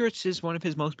 Secrets is one of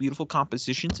his most beautiful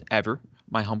compositions ever.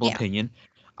 My humble Yeah, opinion.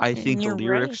 I think the you're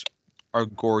lyrics right. are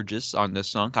gorgeous on this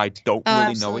song. I don't Oh,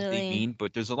 really know what they absolutely. mean,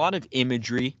 but there's a lot of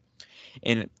imagery,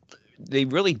 and they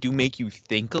really do make you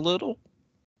think a little,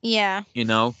 Yeah. you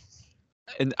know.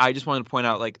 And I just wanted to point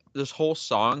out, like, this whole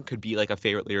song could be like a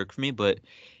favorite lyric for me, but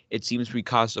it seems we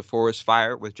caused a forest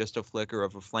fire with just a flicker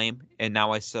of a flame, and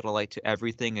now I set a light to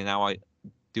everything, and now I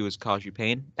do is cause you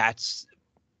pain. That's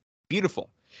beautiful.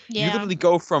 You Yeah. literally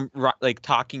go from like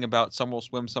talking about some will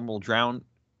swim, some will drown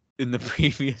in the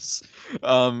previous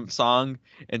song,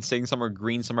 and saying some are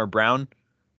green, some are brown,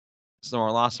 some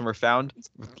are lost, some are found.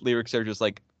 With lyrics that are just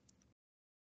like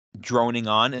droning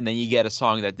on, and then you get a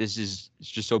song that this is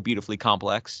just so beautifully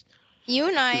complex. You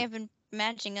and I have been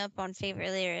matching up on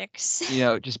favorite lyrics.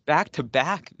 Just back to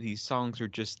back, these songs are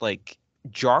just like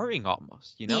jarring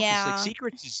almost, because like Yeah.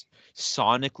 Secrets is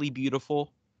sonically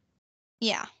beautiful,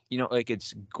 Yeah. like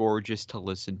it's gorgeous to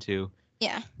listen to.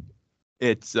 Yeah.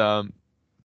 It's um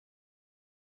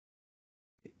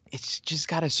it's just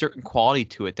got a certain quality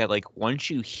to it that, like, once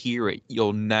you hear it,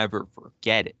 you'll never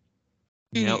forget it.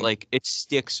 Hmm. Like, it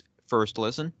sticks first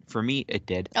listen. For me, it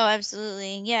did. Oh,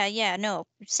 absolutely. Yeah. Yeah. No.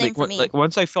 Same Like, for what, me. like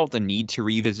once I felt the need to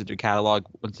revisit the catalog,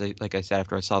 like I said,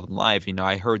 after I saw them live,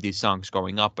 I heard these songs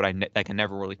growing up, but I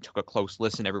never really took a close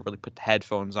listen, never really put the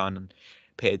headphones on and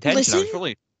paid attention. I Listen. was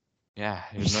really, yeah,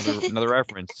 here's another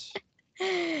reference.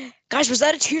 Gosh, was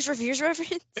that a Tears for Fears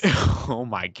reference? Oh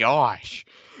my gosh.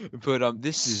 But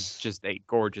this is just a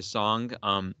gorgeous song.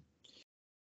 Um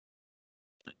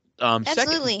second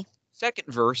Absolutely. second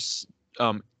verse,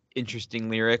 interesting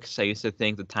lyrics. I used to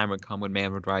think the time would come when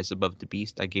man would rise above the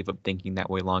beast. I gave up thinking that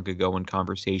way long ago in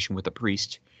conversation with a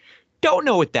priest. Don't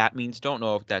know what that means. Don't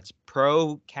know if that's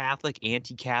pro-Catholic,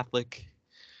 anti-Catholic.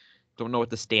 Don't know what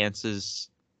the stance is.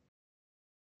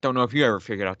 Don't know if you ever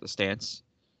figured out the stance.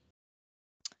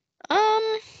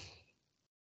 Um,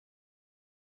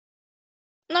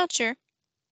 not sure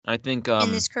I think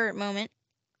in this current moment,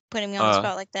 putting me on the uh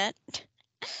spot like that.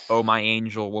 oh my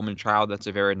angel woman child, that's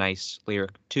a very nice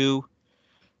lyric too.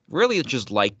 Really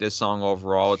just like this song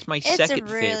overall. It's my It's a second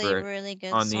really, favorite really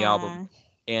good on the album. song.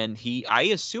 And I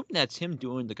assume that's him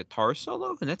doing the guitar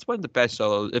solo, and that's one of the best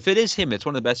solos. If it is him, it's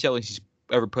one of the best solos he's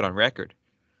ever put on record.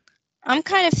 I'm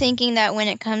kind of thinking that when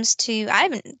it comes to, I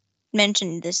haven't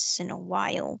mentioned this in a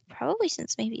while, probably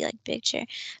since maybe like Big Chair,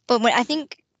 but I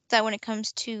think that when it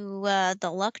comes to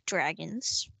the Luck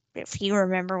Dragons, if you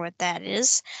remember what that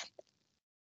is,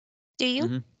 do you?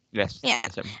 Hmm. Yes, Yeah.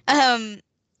 yes, Um,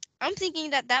 I'm thinking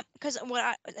that because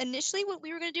initially what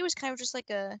we were gonna do was kind of just like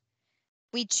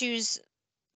we choose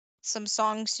some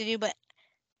songs to do, but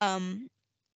um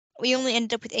we only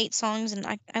ended up with 8 songs, and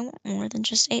I want more than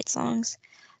just 8 songs.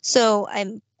 So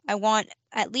I want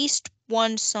at least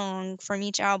one song from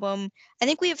each album. I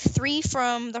think we have 3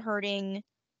 from The Hurting,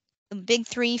 the big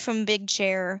 3 from Big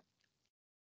Chair,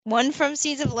 one from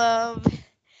Seeds of Love,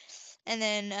 and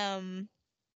then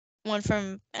one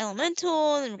from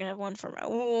Elemental, and then we're gonna have one from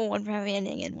Raoul, one from Heavy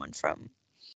Ending, and one from.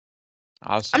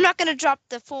 I'm awesome. not gonna drop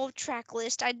the full track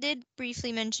list. I did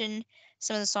briefly mention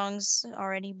some of the songs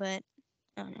already, but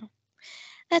I don't know.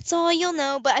 That's all you'll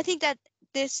know. But I think that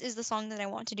this is the song that I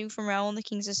want to do from Raoul and the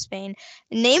Kings of Spain,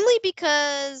 namely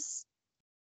because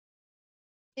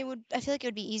I feel like it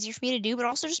would be easier for me to do, but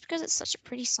also just because it's such a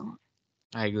pretty song.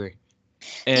 I agree.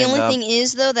 The And only thing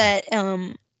is though that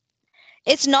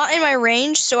it's not in my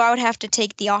range, so I would have to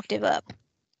take the octave up,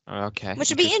 okay, which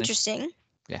would be interesting. interesting.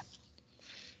 Yeah.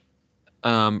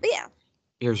 Um, But yeah,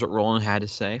 Here's what Roland had to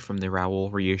say from the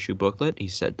Raoul reissue booklet. He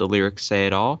said, "The lyrics say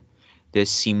it all. This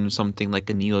seems something like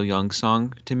a Neil Young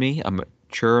song to me, a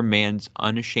mature man's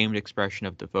unashamed expression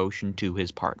of devotion to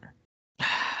his partner."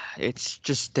 It's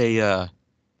just a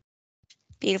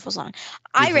beautiful song.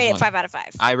 I beautiful rate it song. 5 out of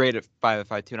 5. I rate it 5 out of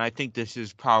 5 too, and I think this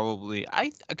is probably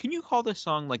I can you call this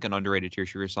song like an underrated Tears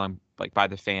for song, like by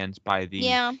the fans, by the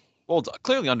Yeah, well, it's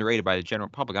clearly underrated by the general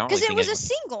public. I don't because really it think was a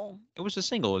anyone. single. It was a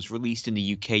single. It was released in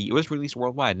the UK. It was released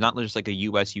worldwide, not just like a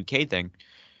US UK thing.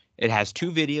 It has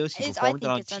 2 videos. He I performed it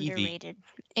think on it's TV. underrated.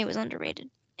 It was underrated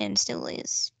and still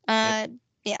is. Yep.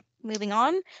 Yeah. Moving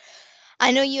on.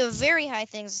 I know you have very high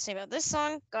things to say about this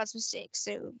song, God's Mistake.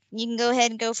 So you can go ahead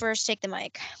and go first. Take the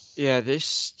mic. Yeah,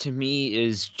 this to me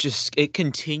is just it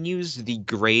continues the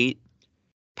great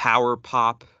power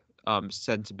pop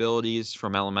sensibilities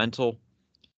from Elemental.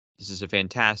 This is a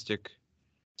fantastic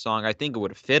song. I think it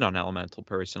would have fit on Elemental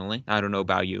personally. I don't know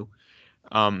about you.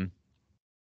 Um,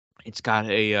 it's got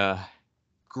a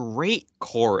great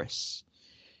chorus,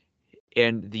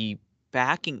 and the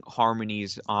backing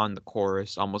harmonies on the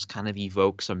chorus almost kind of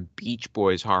evoke some Beach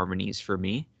Boys harmonies for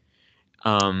me.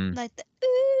 Um, Like the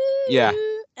yeah,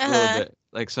 ooh. a little Uh huh. bit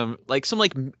like some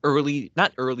early,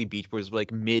 not early Beach Boys, but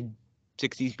like mid.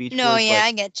 '60s Beach No, Boys, yeah, like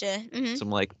I get you. some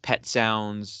like Pet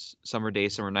Sounds, Summer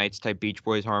Days, Summer Nights type Beach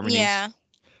Boys harmonies. Yeah.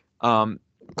 Um,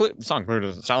 the song clearly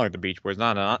doesn't sound like the Beach Boys,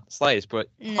 not the slightest, but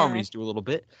No. harmonies do a little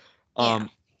bit. Yeah.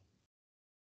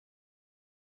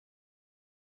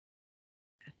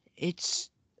 It's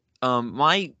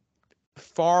my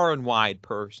far and wide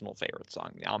personal favorite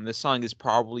song. This song is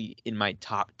probably in my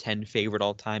top 10 favorite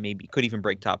all time. Maybe could even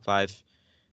break top 5.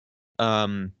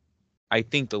 Um, I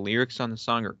think the lyrics on the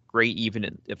song are great,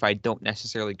 even if I don't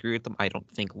necessarily agree with them. I don't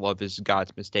think "Love Is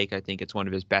God's Mistake." I think it's one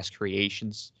of his best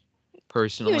creations, He was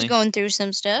personally. going through some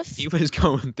He stuff. was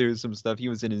going through some stuff. He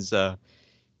was in his midlife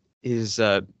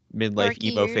Dark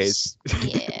emo phase.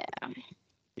 years. Yeah.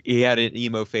 He had an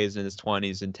emo phase in his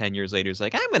 20s, and 10 years later, he's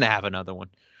like, I'm gonna have another one.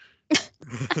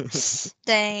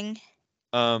 Dang.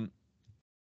 um,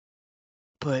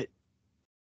 but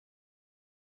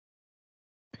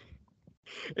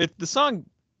the song,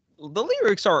 the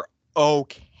lyrics are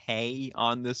okay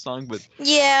on this song, but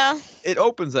Yeah. it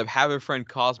opens up, "Have a friend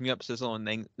calls me up, says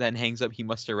someone, then hangs up. He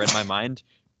must have read my mind."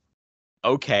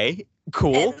 Okay,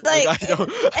 cool. And Like like,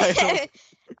 I don't.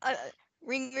 uh,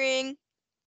 ring ring.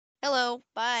 Hello.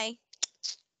 Bye.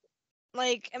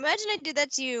 Like, imagine I did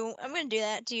that to you. I'm gonna do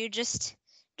that to you just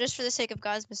for the sake of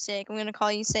God's mistake. I'm gonna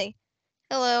call you, say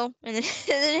hello, and then and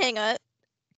then hang up.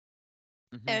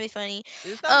 Mhm. That'd be funny.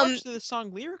 There's not Um, much to the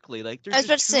song lyrically. Like, I there's was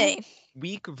just about to two say,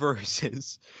 weak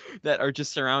verses that are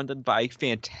just surrounded by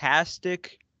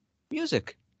fantastic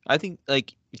music. I think,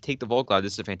 like, you take the vocal out,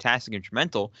 this is a fantastic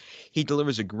instrumental. He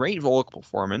delivers a great vocal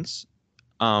performance.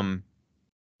 Um,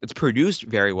 it's produced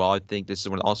very well. I think this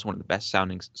is also one of the best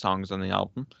sounding songs on the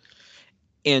album.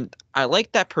 And I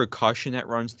like that percussion that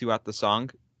runs throughout the song.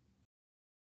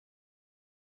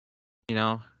 You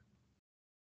know,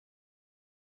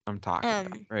 I'm talking about,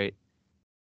 um, right?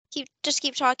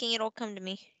 keep talking. It'll come to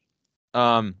me.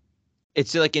 Um,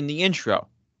 it's like in the intro,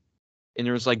 and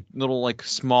there's like little like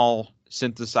small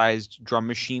synthesized drum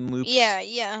machine loops. Yeah,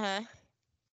 yeah, huh?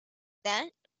 That?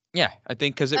 Yeah, I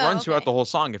think because it Oh, runs throughout okay. the whole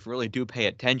song. If you really do pay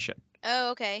attention,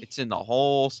 Oh, okay. it's in the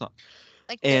whole song.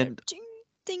 Like the And ting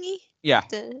thingy. yeah,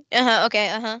 The uh-huh. Okay.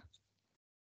 Uh-huh.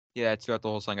 yeah, it's throughout the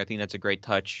whole song. I think that's a great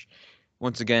touch.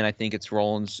 Once again, I think it's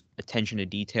Roland's attention to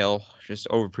detail, just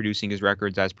overproducing his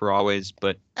records as per always.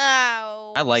 But I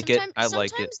Ow. like it. Sometimes I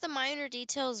like it. sometimes the minor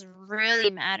details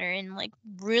really matter and like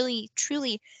really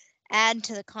truly add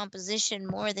to the composition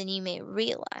more than you may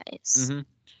realize. Hmm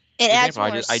It For adds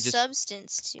example, more I just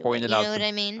substance to it. pointed You know out what the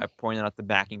I mean? I pointed out the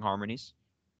backing harmonies.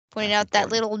 Pointed That's out that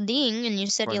important. little ding, and you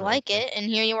said you Important right like it, and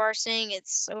here you are saying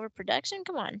it's overproduction.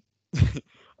 Come on. there.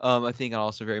 I think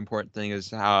also a very important thing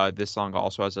is how this song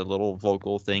also has a little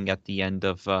vocal thing at the end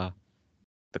of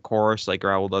the chorus, like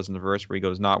Raoul does in the verse, where he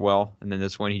goes "not well," and then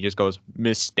this one he just goes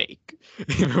 "mistake"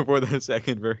 before the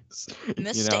second verse. You know,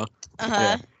 Mistake. yeah,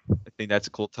 Uh-huh. I think that's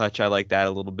a cool touch. I like that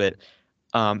a little bit.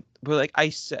 But like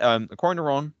according to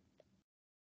Ron,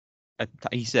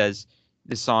 he says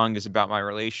this song is about my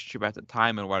relationship at the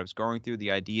time and what I was going through.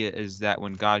 The idea is that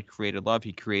when God created love,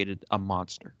 He created a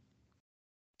monster.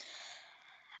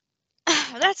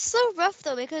 That's so rough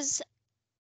though, because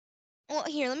well,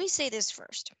 here, let me say this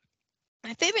first.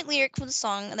 My favorite lyric for the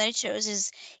song that I chose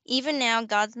is "Even now,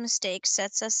 God's mistake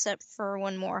sets us up for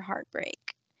one more heartbreak."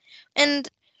 And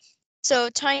so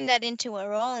tying that into what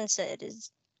Roland said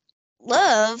is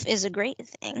love is a great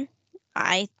thing,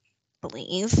 I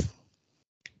believe.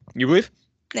 You believe?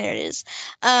 There it is.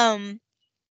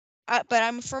 But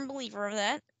I'm a firm believer of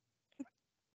that.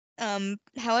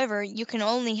 However, you can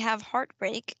only have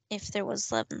heartbreak if there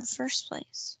was love in the first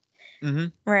place, Mm-hmm.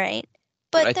 right?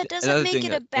 But But that doesn't another make thing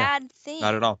it a that, yeah, bad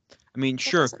not at thing. all. I mean, That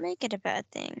sure, doesn't make it a bad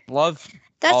thing. love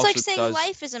That's like also saying does,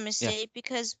 life is a yeah, mistake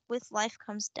because with life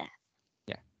comes death.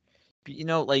 yeah.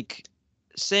 But, like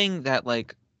saying that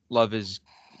like love is,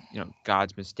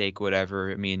 God's mistake,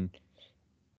 whatever. I mean,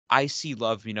 I see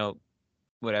love,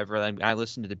 whatever. I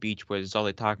listen to the Beach Boys. It's all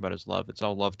they talk about is love. It's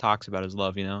all love talks about is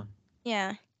love. Yeah.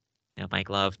 Mike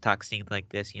Love talks things like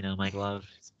this. Mike Love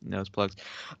nose plugs.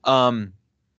 Um,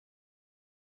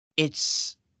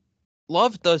 it's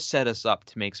love does set us up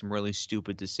to make some really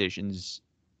stupid decisions.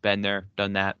 Been there,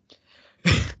 done that.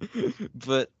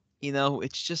 But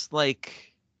it's just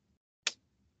like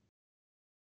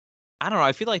I don't know.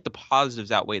 I feel like the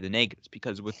positives outweigh the negatives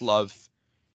because with love,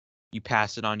 you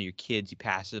pass it on to your kids, you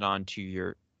pass it on to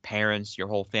your parents, your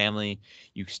whole family.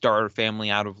 You start a family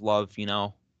out of love.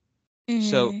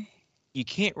 So Hmm. you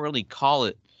can't really call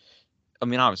it. I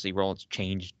mean, obviously, Roland's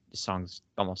changed. The song's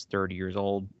almost 30 years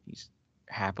old. He's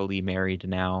happily married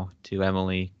now to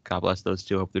Emily. God bless those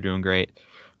two. Hope they're doing great.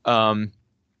 Um,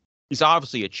 he's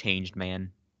obviously a changed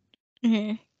man.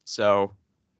 Hmm. So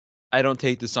I don't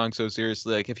take the song so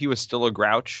seriously. Like if he was still a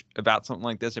grouch about something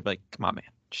like this, I'd be like, come on, man,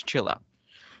 just chill out.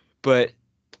 But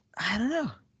I don't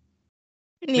know.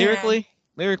 Yeah.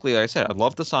 Lyrically, like I said, I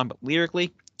love the song, but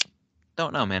lyrically,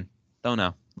 don't know, man. Don't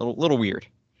know. Little weird.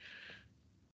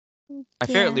 My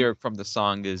favorite Yeah. lyric from the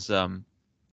song is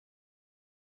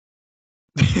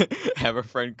have a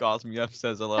friend calls me up,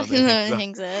 says hello, and then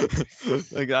hangs up.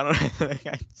 Hangs up. Like I don't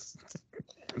know.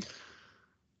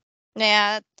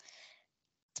 Yeah,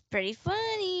 it's pretty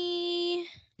funny.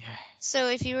 Yeah. So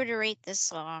if you were to rate this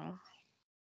song,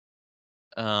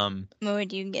 Um, what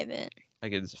would you give it? I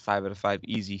give this a 5 out of 5.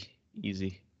 Easy,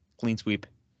 clean sweep.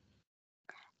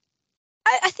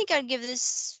 I think I'd give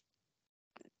this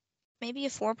maybe a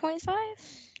 4.5.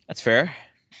 That's fair.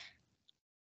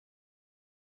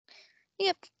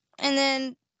 Yep. And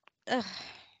then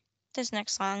this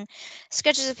next song,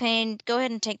 Sketches of Pain. Go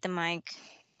ahead and take the mic.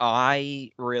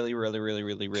 I really like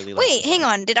Wait, this hang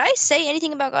song. on. Did I say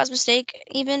anything about God's Mistake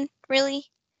even? Really?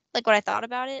 Like what I thought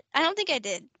about it? I don't think I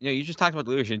did. You just talked about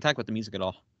the lyrics. You didn't talk about the music at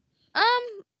all. Um,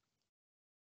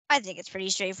 I think it's pretty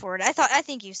straightforward. I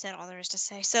think you said all there is to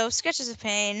say. So, Sketches of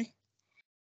Pain.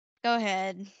 Go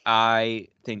ahead. I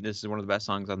think this is one of the best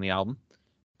songs on the album.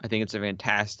 I think it's a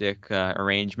fantastic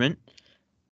arrangement.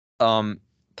 Um,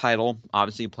 Title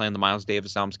obviously playing the Miles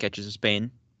Davis album, Sketches of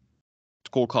Spain. It's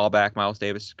a cool callback. Miles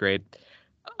Davis is great.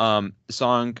 The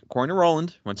song, according to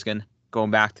Roland, once again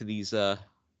going back to these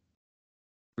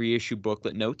reissue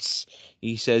booklet notes.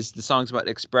 He says the song's about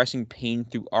expressing pain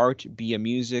through art, be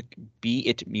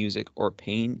it music or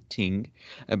painting,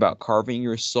 about carving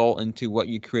your soul into what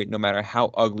you create, no matter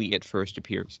how ugly it first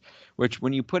appears. Which,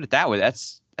 when you put it that way, that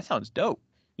sounds dope.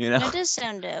 You know, That does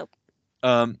sound dope.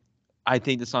 um, I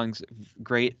think the song's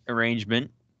great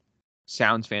arrangement.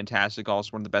 Sounds fantastic.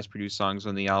 Also, one of the best produced songs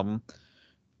on the album.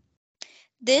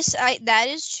 That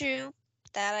is true.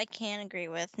 That I can agree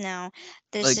with. Now,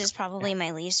 this Like, is probably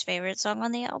my least favorite song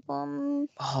on the album.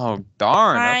 oh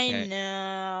darn, I okay,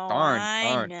 know. darn, I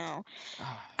darn. know.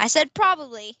 I said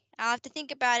probably. I'll have to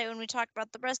think about it when we talk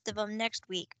about the rest of them next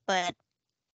week, but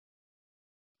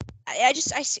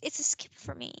it's a skip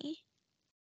for me.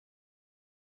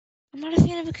 I'm not a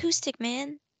fan of acoustic,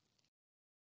 man.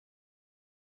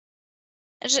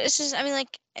 It's just, I mean,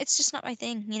 like, it's just not my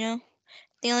thing, you know?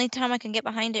 The only time I can get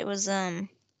behind it was,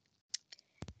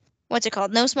 what's it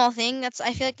called? No Small Thing. I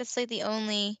feel like that's like the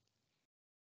only,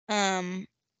 um,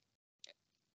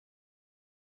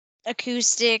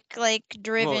 acoustic, like, Well,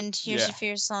 driven Tears yeah, for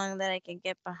Fears song that I could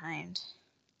get behind.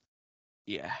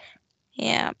 yeah.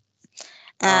 Yeah.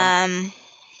 Um, Um,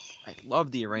 I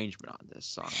love the arrangement on this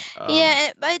song.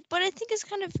 yeah, but I think it's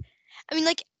kind of, I mean,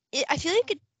 like, I feel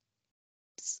like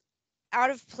it's out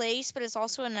of place, but it's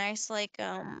also a nice, like,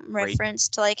 Great. reference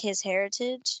to, like, his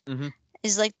heritage. Mm-hmm.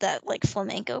 Is, like, that, like,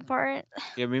 flamenco part.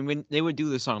 Yeah, I mean, when they would do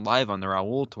the song live on the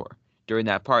Raoul tour, during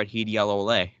that part, he'd yell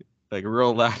 "Olay" like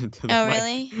real loud into the Oh, mic.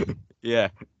 really? Yeah.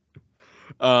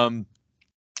 Um,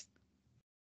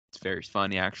 it's very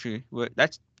funny actually.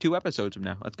 That's 2 episodes from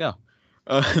now. Let's go.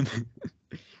 Um,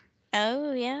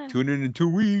 Oh, yeah. tune in 2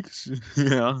 weeks.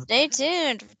 Yeah. Stay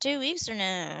tuned for 2 weeks from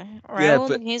now. Yeah, Raoul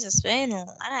the but Kings of Spain live.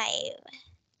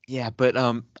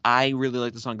 I really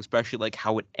like the song, especially like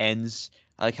how it ends.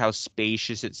 I like how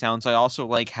spacious it sounds. I also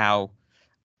like how,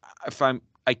 if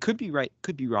I could be right,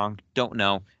 could be wrong, don't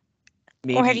know.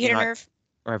 Or have you Maybe hit in a I nerve?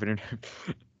 or have it in,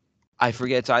 I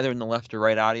forget, it's either in the left or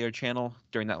right audio channel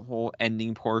during that whole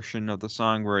ending portion of the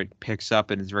song where it picks up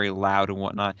and it's very loud and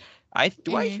whatnot. I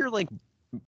Mm-hmm. hear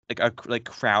like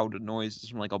crowd noises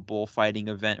from like a bullfighting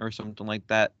event or something like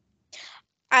that.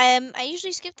 I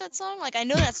usually skip that song. Like I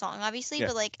know that song, obviously, Yeah,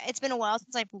 but like it's been a while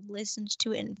since I've listened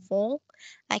to it in full.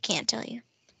 I can't tell you.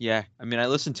 yeah. I mean, I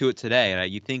listened to it today,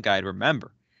 and you think I'd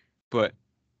remember, but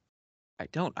I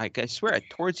don't. I swear,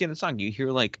 towards the end of the song, you hear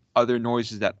like other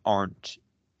noises that aren't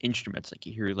instruments. Like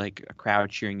you hear like a crowd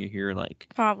cheering, you hear like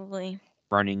Probably.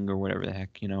 running or whatever the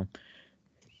heck, you know.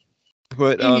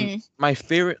 But Mm-hmm. my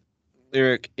favorite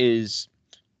lyric is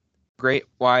great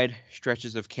wide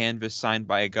stretches of canvas signed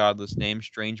by a godless name,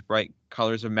 strange bright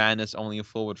colors of madness only a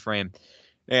fool would frame.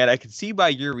 And I can see by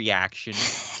your reaction.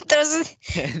 Those.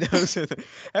 And those have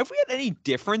we had any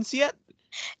difference yet?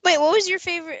 Wait, what was your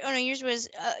favorite? Oh no, yours was.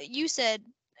 You said.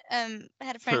 I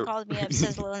had a friend For called me up,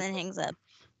 says hello, and then hangs up.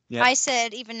 yep. I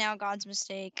said, even now, God's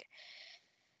mistake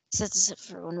sets us up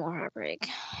for one more heartbreak.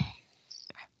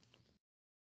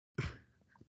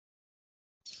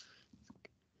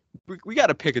 We got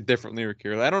to pick a different lyric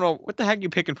here. I don't know what the heck you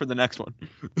picking for the next one.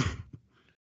 There's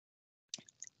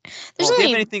Well, do you have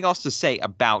only anything else to say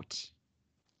about?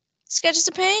 Sketches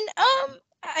of Pain.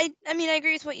 I mean, I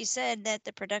agree with what you said that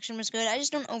the production was good. I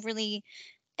just don't overly.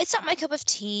 It's not my cup of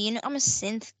tea. I'm a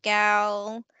synth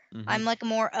gal. Hmm. I'm like a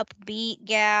more upbeat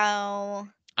gal.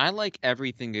 I like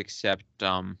everything except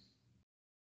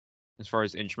as far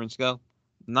as instruments go.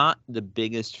 Not the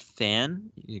biggest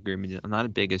fan. You agree with me? I'm not the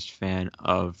biggest fan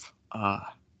of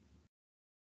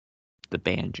the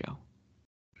banjo.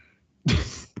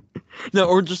 No,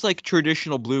 or just like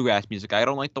traditional bluegrass music. I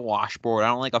don't like the washboard. I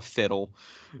don't like a fiddle,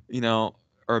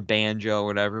 or a banjo or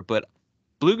whatever. But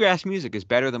bluegrass music is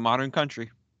better than modern country.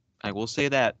 I will say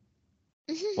that.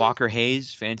 Walker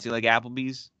Hayes, fancy like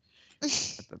Applebee's.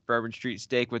 The Bourbon Street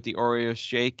steak with the Oreo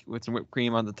shake with some whipped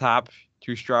cream on the top.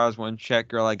 Two straws, one check,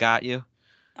 girl, I got you.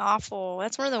 Awful.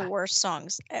 That's one of the worst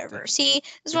songs ever. See,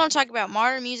 this is what I'm talking about.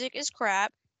 Modern music is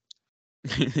crap.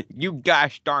 You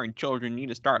gosh darn children need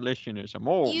to start listening to some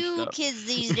old You stuff. kids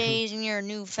these days and your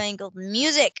newfangled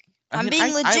music. I I'm mean, being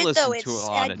I legit though. listen to a It's I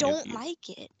lot of new don't music. like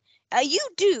it. You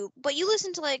do, but you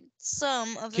listen to like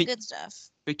some of the Can, good stuff.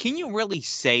 but can you really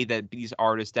say that these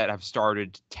artists that have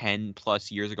started 10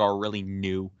 plus years ago are really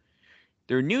new?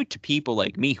 They're new to people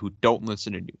like me who don't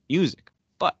listen to new music.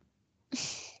 But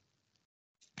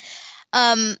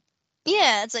Um,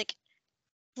 yeah, it's like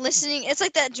listening. It's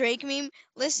like that Drake meme.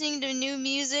 Listening to new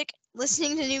music.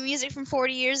 Listening to new music from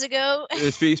 40 years ago.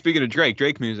 speaking of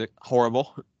Drake music,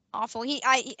 horrible. Awful.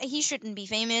 He shouldn't be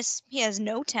famous. He has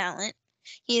no talent.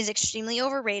 He is extremely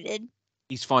overrated.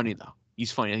 He's funny though.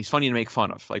 He's funny. He's funny to make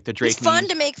fun of, like the He's Drake fun memes,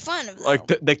 to make fun of like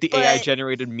though. the AI But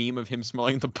generated meme of him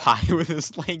smelling the pie with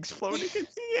his legs floating in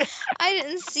the air. I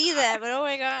didn't see that, but oh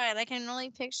my god, I can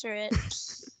only picture it.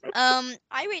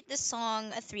 I rate this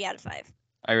song a 3 out of 5.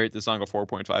 I rate the song a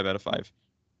 4.5 out of 5.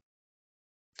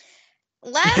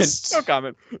 No Last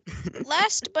comment.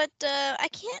 last but I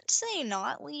can't say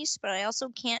not least, but I also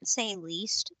can't say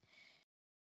least.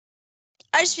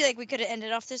 I just feel like we could have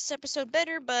ended off this episode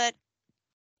better, but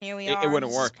here we It are.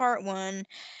 wouldn't This is work. part 1.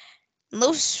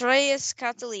 Los Reyes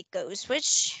Católicos,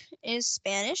 which is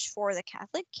Spanish for the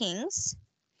Catholic Kings.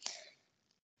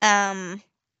 Um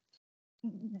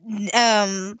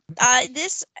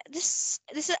this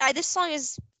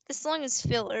song is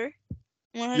filler.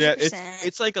 Yeah, it's 100%.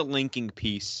 it's like a linking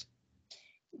piece.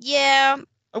 Yeah.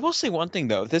 I will say one thing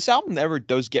though. If this album ever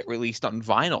does get released on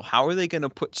vinyl, how are they going to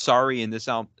put "Sorry" in this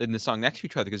song next to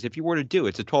each other? Because if you were to do,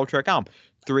 it's a 12-track album,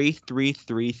 3 3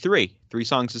 3 3, 3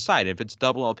 songs aside. If it's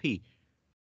double LP,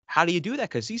 how do you do that?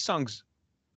 Because these songs,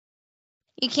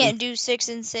 You they can't do 6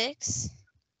 and 6.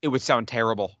 it would sound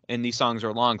terrible, and these songs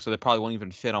are long, so they probably won't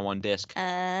even fit on one disc. It's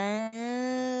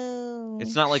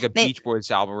Oh. not like a May- Beach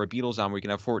Boys album or a Beatles album where you can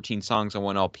have 14 songs on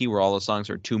one LP, where all the songs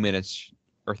are 2 minutes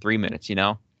or 3 minutes.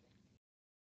 Like,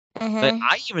 uh-huh.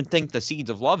 I even think the Seeds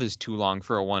of Love is too long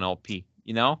for a one LP.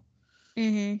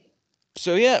 Mhm.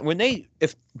 So yeah, when they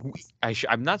if we,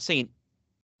 I'm not saying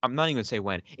I'm not even gonna say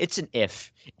when. It's an if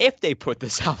they put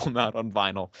this album out on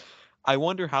vinyl. I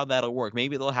wonder how that'll work.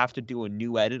 Maybe they'll have to do a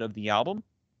new edit of the album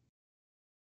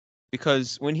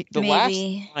because the last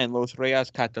Maybe. line Los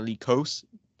Reyes Catolicos,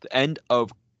 the end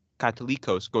of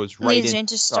Catolicos goes right Leads into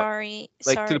into start,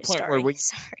 like to the point where sorry.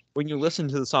 Sorry. when you listen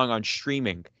to the song on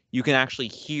streaming, you can actually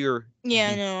hear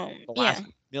Yeah, the no. the Yeah. last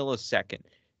millisecond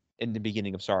in the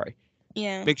beginning of Sorry.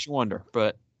 Yeah. Makes you wonder.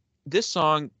 But this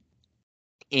song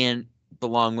and the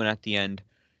long one at the end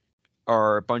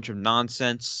are a bunch of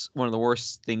nonsense. One of the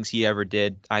worst things he ever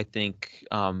did. I think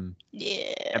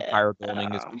Yeah. Empire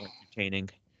Building is more entertaining.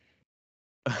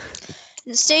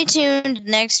 Stay tuned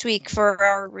next week for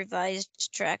our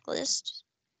revised track list.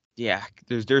 Yeah,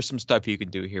 there's some stuff you can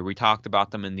do here. We talked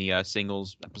about them in the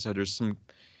singles episode. There's some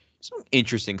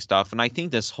interesting stuff, and I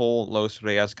think this whole Los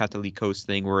Reyes Catolicos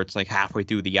thing, where it's like halfway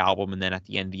through the album and then at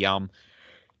the end of the album,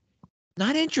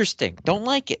 not interesting. Don't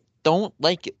like it. Don't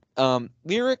like it.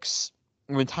 Lyrics: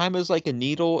 when time is like a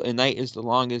needle and night is the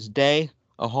longest day,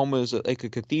 a home is like a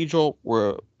cathedral,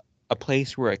 where a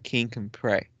place where a king can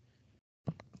pray.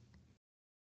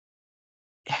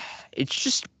 It's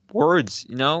just words.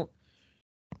 And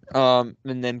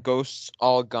then ghosts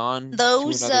all gone to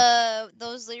another.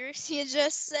 Those lyrics you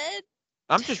just said,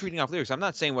 I'm just reading off lyrics. I'm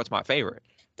not saying what's my favorite.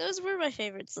 those were my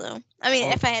favorites though. I mean,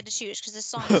 Oh. if I had to choose, because this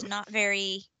song is not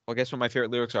very Well, guess what my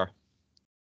favorite lyrics are?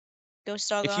 ghost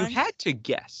all If you gone. had to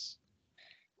guess,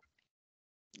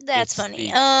 That's it's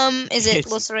funny. the Is it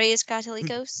it's Los Reyes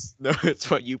Católicos? no, it's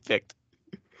what you picked.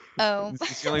 Oh,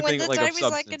 It's the only when thing the like of time is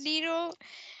like a substance. needle.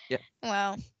 Yeah,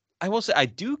 Wow. I will say I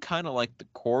do kind of like the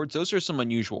chords. Those are some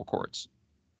unusual chords.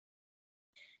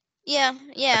 Yeah.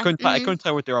 I Yeah. couldn't I couldn't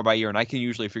tell what they are by ear, and I can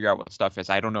usually figure out what stuff is.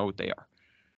 I don't know what they are.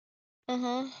 Uh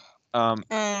huh. Um,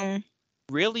 Um.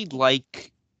 really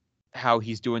like how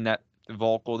he's doing that the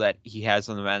vocal that he has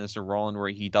on the Madness of Roland, where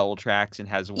he double tracks and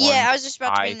has Yeah, one I was just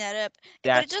about to high. bring that up. But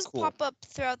it That's does cool. pop up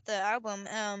throughout the album.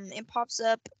 It pops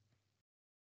up.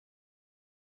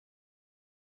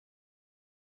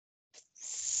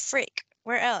 Frick.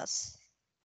 Where else?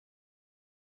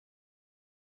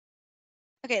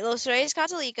 Okay, Los Reyes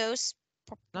Catolicos,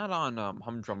 Not on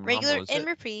Humdrum and regular Humble, is and it?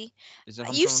 repeat. Is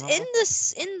it You Humdrum and in Humble?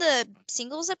 this in the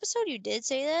singles episode you did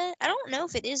say that. I don't know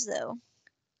if it is though.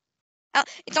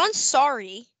 It's on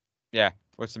Sorry. Yeah.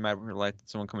 What's the matter with your life? Did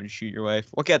someone come and shoot your wife?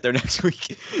 We'll get there next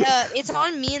week. It's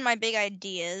on Me and My Big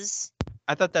Ideas.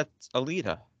 I thought that's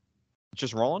Alita.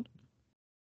 Just Roland?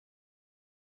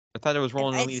 I thought it was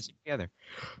Roland and It's Alita together.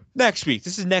 Next week.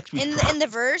 This is next week's in the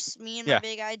verse, Me and My Yeah.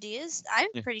 Big Ideas. I'm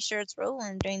Yeah. pretty sure it's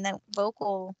Roland doing that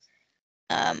vocal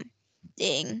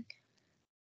thing.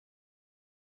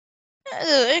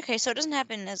 Okay, so it doesn't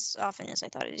happen as often as I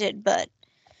thought it did, but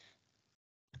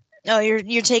oh,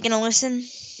 you're taking a listen.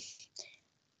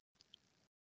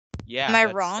 Yeah, Am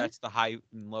I wrong? that's the high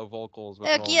and low vocals with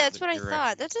Heck, Roland. yeah, that's what I You're right.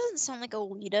 thought. That doesn't sound like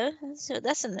Alita.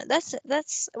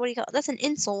 That's what do you call it? That's an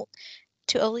insult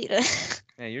to Alita.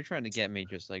 Yeah, you're trying to get me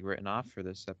just like written off for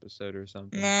this episode or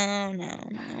something. No.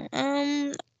 Get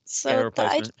a So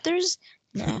replacement. there's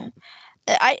no,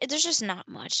 there's just not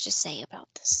much to say about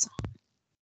this song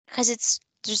because it's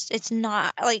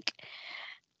not like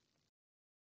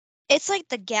it's like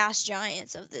the Gas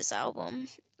Giants of this album.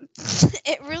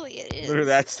 It really is. Look at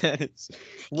that sentence.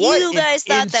 What You an guys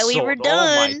thought that we were insult.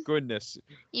 Oh my done. goodness.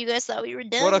 You guys thought we were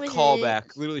done. What a with callback.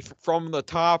 It. Literally from the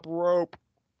top rope.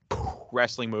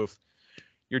 Wrestling move.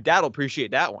 Your dad will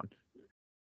appreciate that one.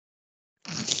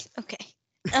 Okay.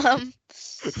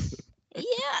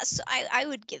 Yeah, so I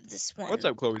would give this one. What's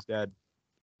up, Chloe's dad?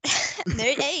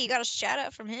 Hey, you got a shout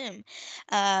out from him.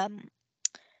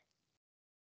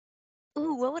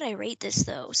 Ooh, what would I rate this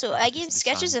though? So I give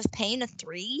Sketches of Pain a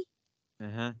 3.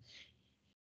 Uh-huh.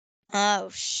 Oh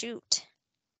shoot.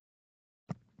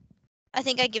 I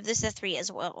think I give this a 3 as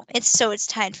well. It's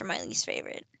tied for my least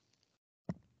favorite.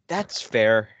 That's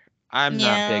fair. I'm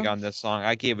not big Yeah. on this song.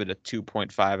 I gave it a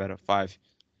 2.5 out of 5.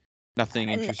 Nothing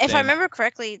interesting. If I remember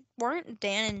correctly, weren't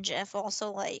Dan and Jeff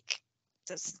also like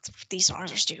these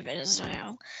songs are stupid as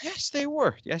hell? Yes, they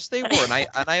were. Yes, they were, and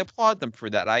I applaud them for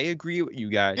that. I agree with you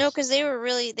guys. No, because they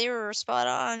were spot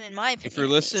on in my opinion. If you're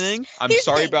at least. listening, I'm Here's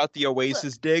the sorry thing. about the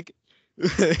Oasis dig,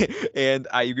 and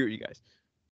I agree with you guys.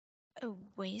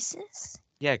 Oasis?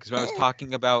 Yeah, because when I was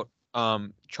talking about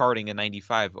charting in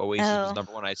 '95, Oasis was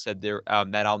number 1. I said that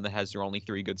album that has their only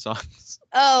 3 good songs.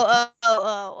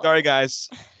 Oh. Sorry, guys.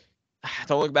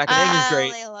 Don't look back. An is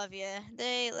great. They love you.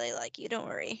 They like you. Don't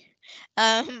worry.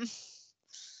 Yeah.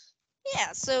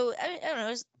 So I don't know.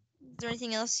 Is there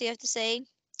anything else you have to say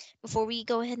before we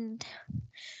go ahead and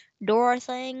do our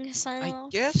thing? Sign I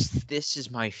off. guess this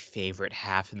is my favorite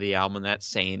half of the album. That's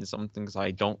saying something because I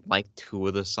don't like 2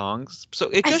 of the songs. So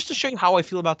it goes to show you how I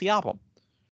feel about the album.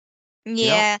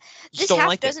 Yeah, this don't half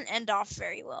like doesn't end off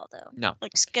very well though. No.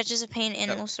 Like Sketches of Pain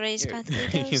and No. Los Reyes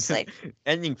Catolicos. Like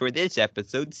ending for this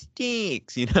episode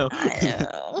stinks, I know.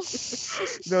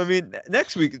 No, I mean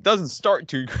next week it doesn't start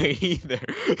too great either.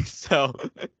 So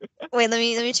wait, let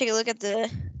me take a look at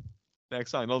the next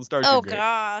song. Don't start too great. Oh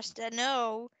gosh,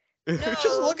 no. Just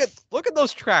look at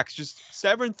those tracks, just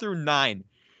 7 through 9.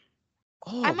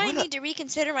 Oh, I might need to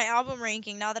reconsider my album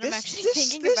ranking now that I'm actually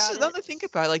thinking this about is it. now that I think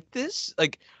about it, like this,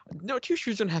 like no 2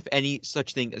 Shoes don't have any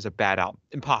such thing as a bad album.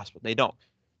 Impossible. They don't.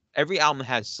 Every album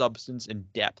has substance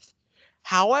and depth.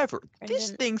 However,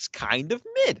 this thing's kind of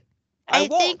mid. I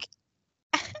think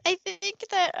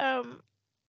that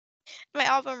my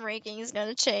album ranking is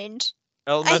gonna change.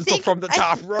 Elemental from the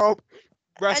top rope.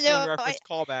 Wrestling reference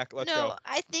callback. Let's go.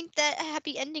 I think that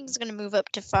Happy Ending is gonna move up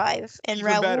to 5, and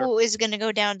Even Raoul better. is gonna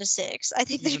go down to 6. I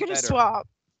think Even they're gonna better. swap.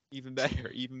 Even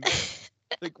better.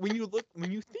 Like when you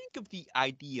think of the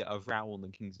idea of Raoul and the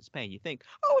Kings of Spain, you think,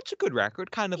 oh, it's a good record,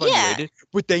 kind of underrated.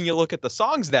 But then you look at the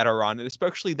songs that are on it,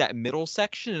 especially that middle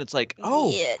section, and it's like,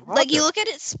 oh, yeah. brother. Like you look at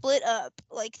it split up,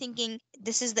 like thinking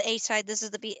this is the A side, this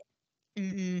is the B.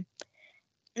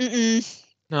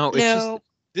 No, it's just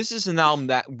this is an album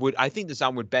that I think this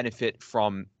album would benefit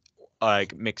from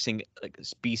like mixing like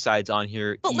B sides on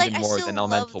here even more than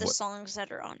Elemental. Love the songs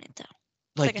that are on it though.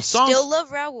 Like I songs, still love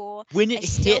Raoul. When it I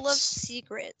hits, still love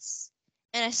Secrets.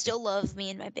 And I still love Me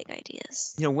and My Big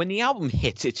Ideas. You know, when the album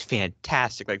hits, it's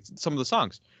fantastic. Like some of the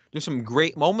songs, there's some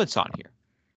great moments on here.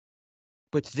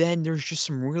 But then there's just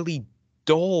some really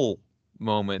dull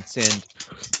moments and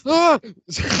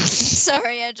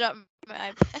Sorry, I dropped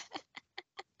my iPad.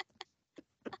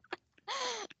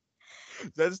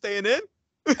 Is that staying in?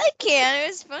 I can. It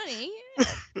was funny.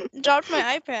 Dropped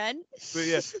my iPad. But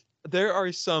yeah, there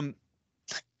are some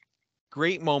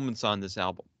great moments on this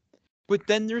album, but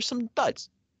then there's some duds.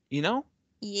 You know,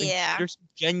 like Yeah. there's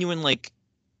genuine like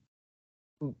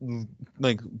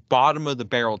bottom of the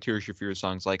barrel Tears for Fears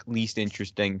songs, like least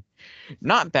interesting,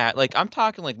 not bad. Like I'm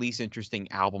talking like least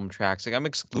interesting album tracks. Like I'm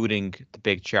excluding The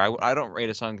Big Chair. I don't rate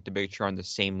a song like The Big Chair on the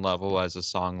same level as a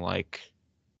song like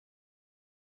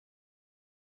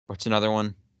what's another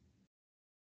one?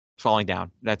 Falling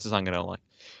Down. That's a song I don't like.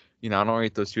 You know, I don't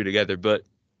rate those two together, but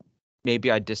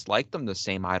maybe I dislike them the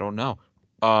same. I don't know.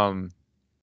 Um,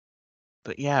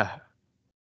 but yeah,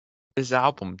 this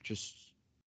album just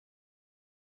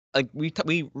like we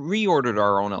reordered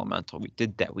our own Elemental. We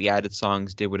did that. We added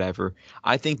songs, did whatever.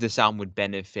 I think this album would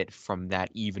benefit from that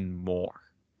even more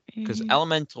because Mhm.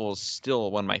 Elemental is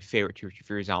still one of my favorite Tears for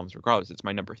Fears albums, regardless. It's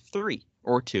my number 3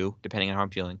 or 2, depending on how I'm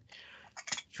feeling.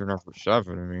 It's your number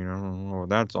 7. I mean, I don't know what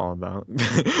that's all about.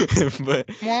 But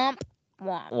Womp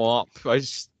womp. womp, I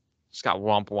just got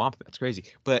womp womp. That's crazy.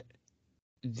 But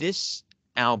this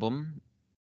album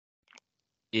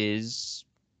is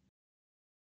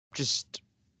just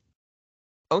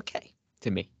okay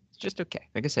to me. It's just okay.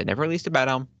 Like I said, never released a bad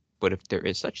album. But if there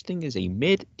is such thing as a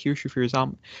mid Tears for Fears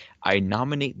album, I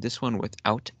nominate this one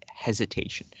without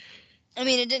hesitation. I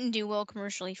mean, it didn't do well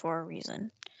commercially for a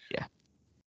reason. Yeah.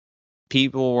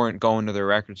 People weren't going to their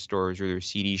record stores or their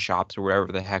CD shops or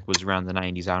whatever the heck was around the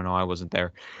 90s. I don't know. I wasn't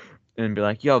there. And be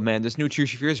like, yo, man, this new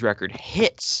Tears for Fears record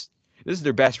hits. This is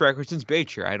their best record since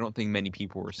Bayshore. I don't think many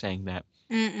people were saying that.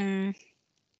 Mm-mm.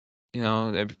 You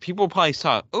know, people probably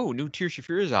saw, oh, new Tears for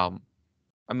Fears album.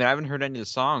 I mean, I haven't heard any of the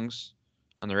songs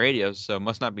on the radio, so it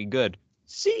must not be good.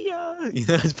 See ya. You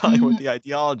know, that's probably what the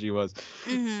ideology was.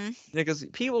 Mhm. Because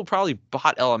people probably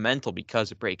bought Elemental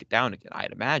because of Break It Down again,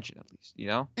 I'd imagine, at least, you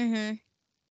know? Mhm.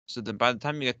 So then by the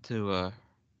time you get to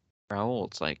Raoul,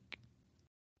 it's like.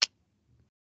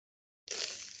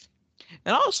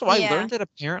 And also, I Yeah. learned that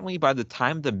apparently by the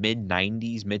time the mid to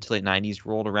late 90s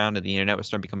rolled around and the internet was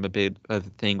starting to become a big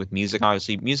thing with music,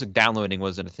 obviously, music downloading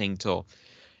wasn't a thing till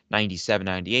 97,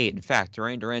 98. In fact,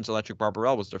 Duran Duran's Electric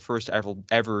Barbarella was the first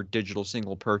ever digital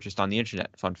single purchased on the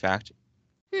internet. Fun fact.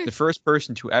 Hmm. The first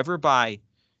person to ever buy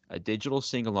a digital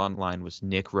single online was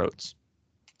Nick Rhodes.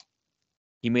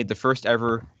 He made the first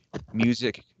ever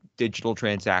music digital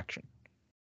transaction.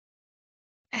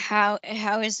 How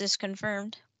is this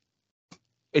confirmed?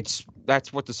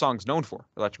 That's what the song's known for,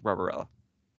 Electric Barbarella.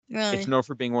 It's Really? known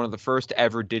for being one of the first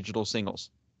ever digital singles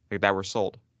that were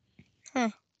sold.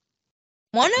 Huh.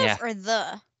 One Yeah, of or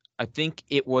the? I think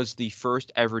it was the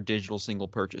first ever digital single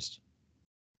purchased,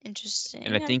 and I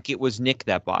Interesting. think it was Nick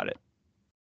that bought it.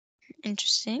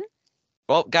 Interesting.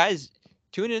 Well, guys,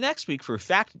 tune in next week for a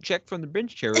fact check from the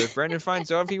bench chair where Brendan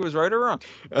finds out if he was right or wrong.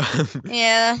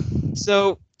 Yeah.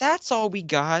 So that's all we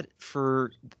got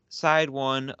for side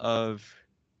 1 of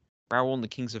Raoul and the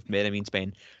Kings of Mid. I mean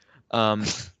Spain.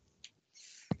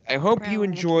 I hope you Raoul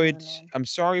and the Kings of enjoyed. Mid. I'm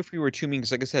sorry if we were too mean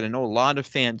because, like I said, I know a lot of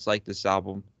fans like this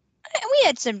album. We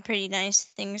had some pretty nice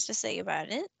things to say about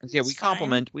it. Yeah, It's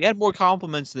fine. We had more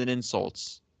compliments than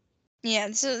insults.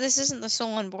 Yeah. So this isn't the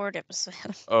Soul on Board episode.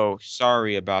 Oh,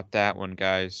 sorry about that one,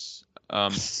 guys.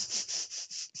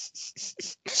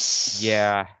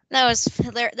 Yeah. That was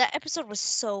that episode was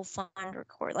so fun to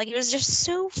record. Like it was just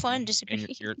so fun And disagreeing.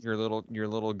 your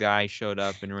little guy showed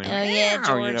up and ran. Oh yeah,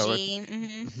 "Meow," you know. Georgie.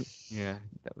 Mm-hmm. Yeah,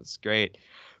 that was great.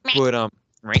 But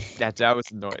right, that was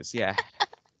the noise. Yeah.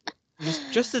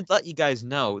 Just to let you guys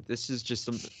know, this is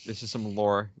some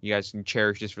lore. You guys can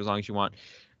cherish this for as long as you want.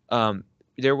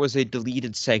 There was a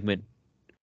deleted segment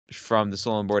from the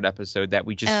Soul on Board episode that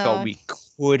we just felt Oh. we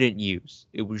couldn't use.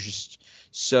 It was just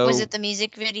so. Was it the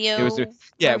music video? It was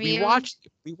yeah. Review?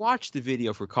 We watched the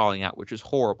video for Calling Out, which was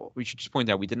horrible. We should just point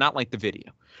out we did not like the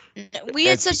video. We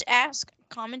had such ask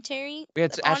commentary. We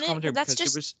had to on ask commentary it. That's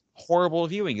because just it was horrible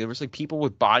viewing. There was like people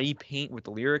with body paint with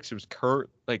the lyrics. It was Kurt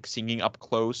like singing up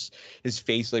close, his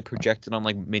face like projected on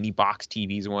like mini box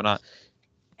TVs and whatnot.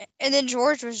 And then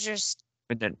George was just.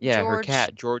 And then her George.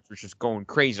 cat George was just going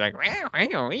crazy like whatever.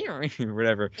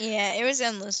 Yeah, it was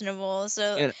unlistenable.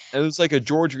 So And it was like a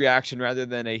George reaction rather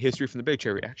than a History from the Big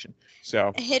Chair reaction.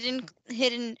 So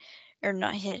hidden, or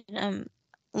not hidden.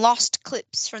 Lost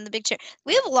clips from the Big Chair.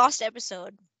 We have a lost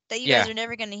episode that you guys are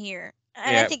never gonna hear,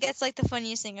 and I think that's like the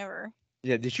funniest thing ever.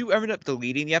 Yeah, did you ever end up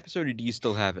deleting the episode, or do you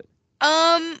still have it?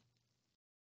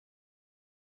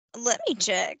 Let me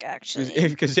check, actually.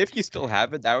 Because if you still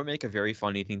have it, that would make a very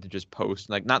funny thing to just post.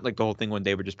 Like, not like the whole thing one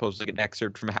day, but just post like an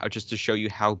excerpt from how, just to show you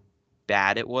how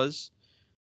bad it was.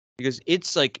 Because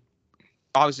it's like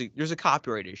obviously there's a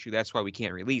copyright issue. That's why we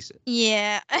can't release it.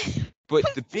 Yeah. But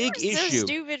the We big were so issue,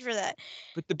 stupid for that.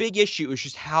 is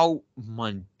just how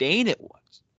mundane it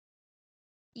was.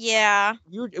 Yeah.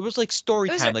 It was like story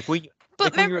It was, time, but like when you're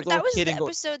remember a that little was kid the and go,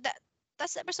 episode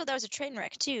that's the episode that was a train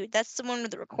wreck too. That's the one where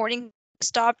the recording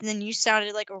stopped and then you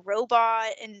sounded like a robot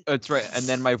and. that's right. And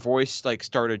then my voice like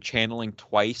started channeling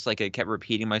twice, like I kept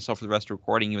repeating myself for the rest of the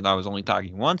recording, even though I was only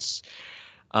talking once.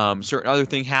 Certain other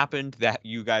thing happened that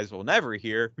you guys will never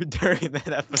hear during that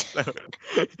episode.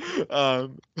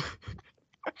 um,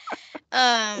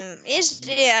 It's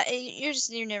yeah.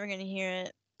 You're never gonna hear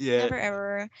it. yeah, Never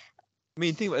ever. I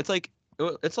mean, think about it,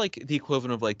 it's like the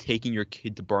equivalent of like taking your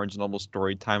kid to Barnes and Noble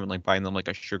story time and like buying them like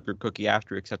a sugar cookie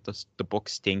after, except the book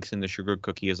stinks and the sugar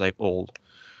cookie is like old.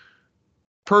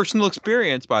 Personal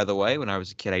experience, by the way. When I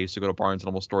was a kid, I used to go to Barnes and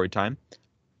Noble story time.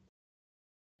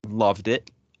 Loved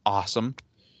it. Awesome.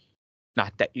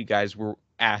 Not that you guys were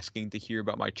asking to hear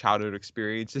about my childhood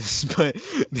experiences, but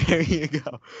there you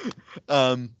go.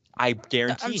 I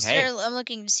guarantee, hey, I'm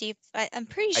looking to see if I'm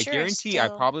pretty I sure I guarantee I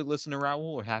still. probably listened to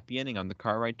Raoul or Happy Ending on the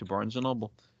car ride to Barnes and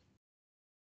Noble.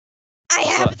 I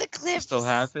Still, have the still clips.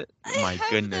 have it? I My have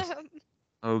goodness.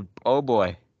 them. Oh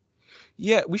boy.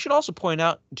 Yeah, we should also point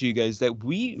out to you guys that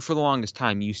we, for the longest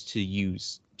time, used to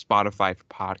use Spotify for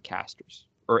podcasters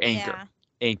or Anchor. Yeah.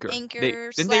 Anchor. They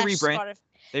Anchor didn't they slash rebrand? Spotify.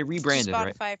 They Just rebranded,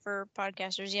 right? Spotify for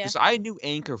podcasters. Yeah. Because I knew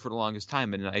Anchor for the longest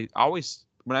time, and I always,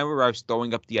 whenever I was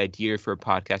throwing up the idea for a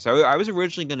podcast, I was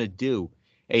originally going to do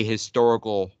a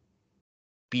historical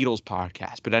Beatles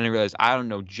podcast, but then I realized I don't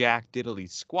know jack diddly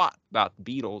squat about the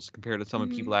Beatles compared to some of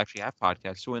the people Mhm. that actually have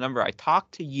podcasts. So whenever I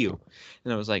talked to you,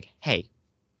 and I was like, hey,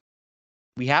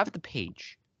 we have the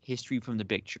page, History from the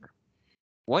Picture.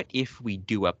 What if we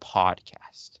do a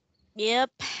podcast?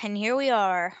 Yep. And here we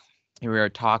are. And we are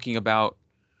talking about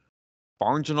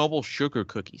Barnes and Noble sugar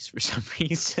cookies for some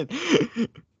reason.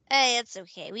 Hey, it's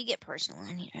okay. We get personal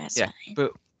in here. That's Yeah, fine.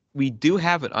 but we do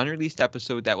have an unreleased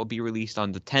episode that will be released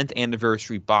on the 10th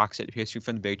anniversary box set of History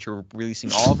from the Picture. We're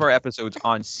releasing all of our episodes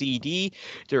on CD.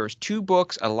 There's 2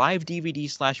 books, a live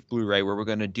DVD/Blu-ray where we're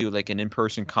going to do like an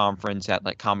in-person conference at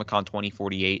like Comic-Con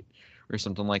 2048 or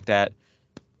something like that.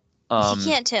 If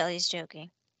you can't tell, he's joking.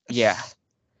 Yeah.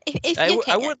 If I you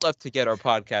can't. would love to get our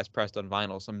podcast pressed on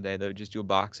vinyl someday, though, just do a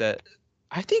box set.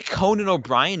 I think Conan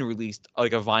O'Brien released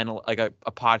like a vinyl, like a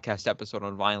podcast episode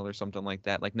on vinyl or something like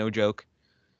that. Like, no joke.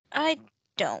 I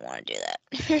don't want to do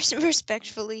that.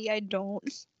 Respectfully, I don't.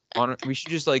 We should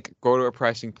just like go to a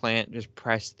pressing plant, just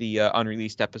press the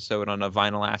unreleased episode on a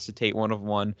vinyl acetate 1 of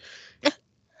 1,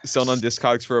 sell it on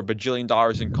Discogs for $1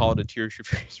 bajillion, and call it a Tears for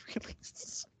Fears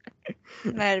release.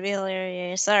 That'd be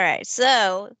hilarious. All right,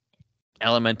 so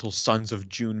Elemental Sons of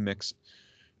June mix.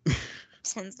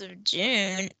 Sons of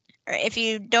June. All right, if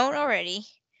you don't already,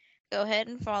 go ahead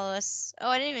and follow us. Oh,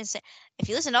 I didn't even say. If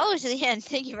you listened all the way to the end,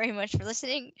 thank you very much for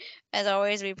listening. As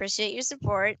always, we appreciate your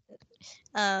support.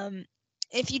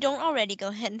 If you don't already, go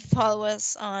ahead and follow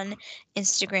us on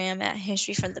Instagram at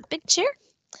History from the Picture.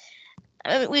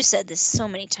 I mean, we've said this so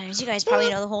many times. You guys probably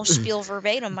know the whole spiel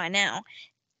verbatim by now.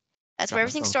 That's where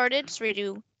everything started. So we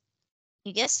do,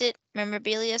 you guessed it,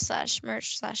 memorabilia /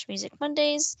 merch / music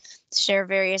Mondays. Share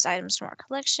various items from our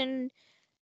collection.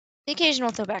 The occasional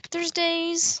Throwback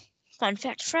Thursdays. Fun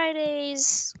Fact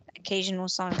Fridays. Occasional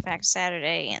Song Fact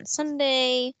Saturday and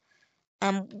Sunday.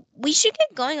 We should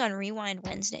get going on Rewind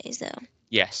Wednesdays, though.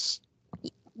 Yes.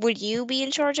 Would you be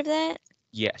in charge of that?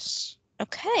 Yes.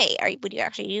 Okay. Would you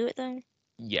actually do it though?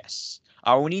 Yes.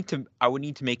 I would need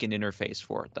to make an interface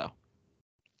for it though.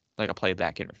 Like a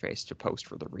playback interface to post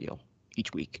for the reel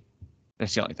each week.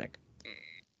 That's the only thing.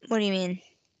 What do you mean?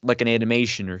 Like an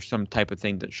animation or some type of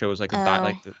thing that shows like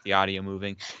like the audio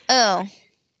moving. Oh.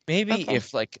 Maybe Okay.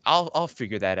 if like I'll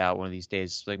figure that out one of these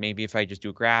days. Like maybe if I just do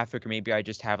a graphic, or maybe I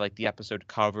just have like the episode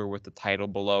cover with the title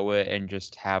below it, and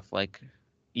just have like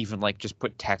even like just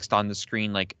put text on the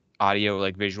screen, like audio,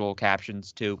 like visual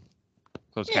captions too,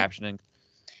 closed captioning.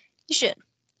 You should.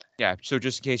 Yeah, so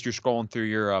just in case you're scrolling through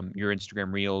your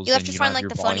Instagram reels You'll have and to you don't find have like your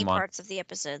the funny volume on. parts of the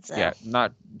episodes though. Yeah,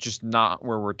 not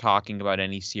where we're talking about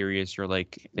any serious or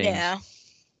like things. Yeah.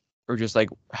 Or just like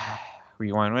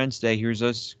Rewind Wednesday, here's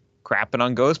us crapping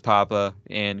on Ghost Papa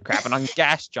and crapping on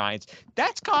Gas Giants.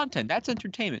 That's content. That's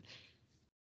entertainment.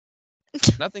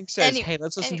 Nothing says, hey,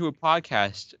 let's listen to a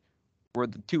podcast where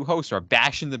the 2 hosts are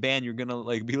bashing the band you're gonna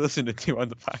like be listening to on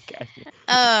the podcast.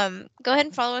 Go ahead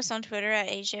and follow us on Twitter at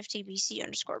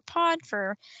HFTBC_pod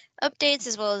for updates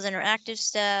as well as interactive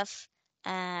stuff.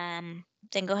 Then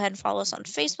go ahead and follow us on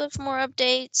Facebook for more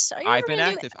updates. I've been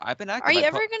active. Are you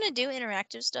ever gonna do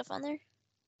interactive stuff on there?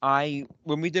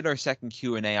 when we did our second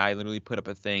Q&A, I literally put up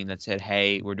a thing that said,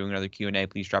 "Hey, we're doing another Q&A.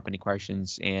 Please drop any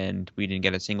questions." And we didn't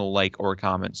get a single like or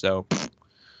comment. So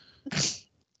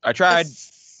I tried.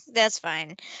 That's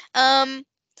fine. Go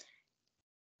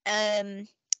ahead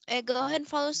and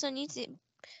follow us on YouTube.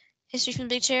 History from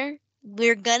the Big Chair.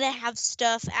 We're gonna have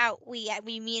stuff out. We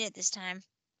mean it this time.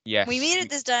 Yes. We mean it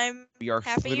this time. We are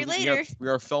half a year literally- later. We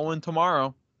are filming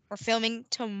tomorrow. We're filming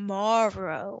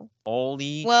tomorrow.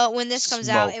 Holy. Well, when this comes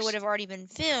out, it smokes. would have already been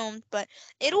filmed, but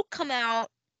it'll come out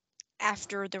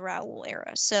after the Raoul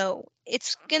era. So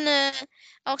it's gonna.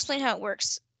 I'll explain how it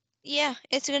works. Yeah,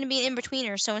 it's gonna be an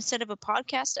in-betweener. So instead of a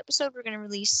podcast episode, we're gonna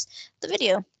release the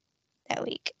video that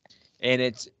week. And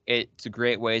it's a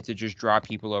great way to just draw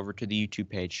people over to the YouTube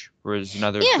page. Whereas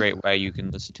another Yeah. great way you can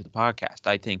listen to the podcast.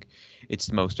 I think it's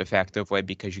the most effective way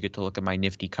because you get to look at my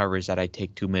nifty covers that I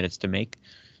take 2 minutes to make.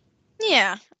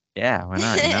 Yeah. Yeah, why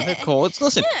not? They're cool. Let's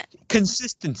listen. Yeah.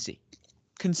 Consistency.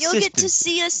 You'll get to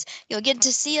see us. You'll get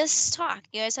to see us talk.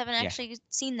 You guys haven't Yeah. actually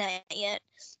seen that yet.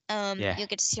 Yeah. You'll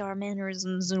get to see our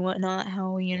mannerisms and whatnot,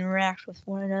 how we interact with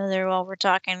one another while we're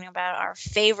talking about our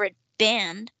favorite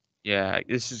band. Yeah,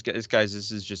 this is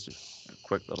just a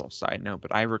quick little side note,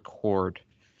 but I record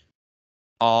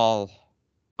all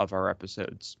of our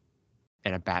episodes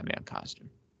in a Batman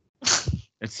costume.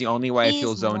 It's the only way I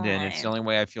feel He's zoned in. It's the only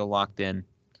way I feel locked in.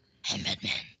 I'm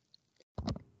Batman.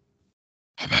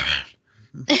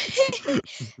 Batman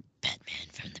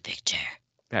from the Big Chair.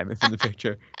 Batman from the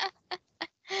picture.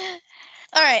 All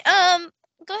right.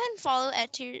 Go ahead and follow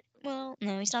at well,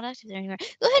 no, he's not active there anymore. Go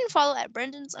ahead and follow at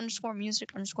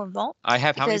Brendan's_music_vault. I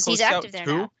have how many Because posts he's active out? there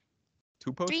Two? now.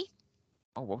 2 posts? 3.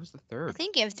 Oh, what was the I third?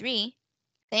 think you have 3.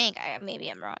 Maybe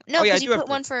I'm wrong. No, Oh, yeah, I because do you have put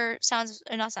 3. one for sounds,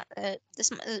 not sound.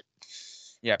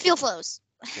 Yeah. Feel flows.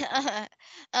 I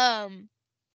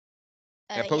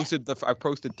posted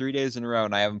 3 days in a row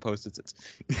and I haven't posted since.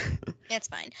 That's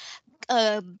fine.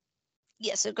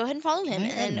 Yeah. So go ahead and follow him, Can I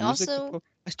add and music to also,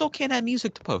 I still can't add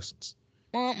music to posts.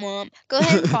 go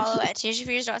ahead and follow at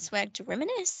tearsforfears.swag to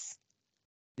reminisce.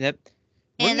 Yep.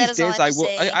 One And of that these is all I days have I to will.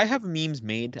 say. I have memes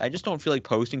made. I just don't feel like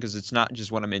posting because it's not just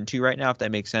what I'm into right now. If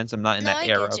that makes sense, I'm not in No, that I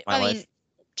era get of you. my I life. mean,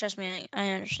 trust me, I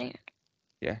understand.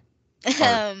 Yeah.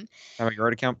 um, Have a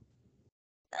yard account.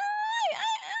 I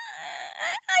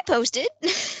posted.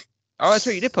 Oh, that's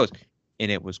right. You did post,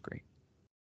 and it was great.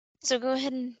 So go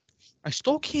ahead and I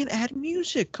still can't add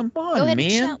music. Come on, go ahead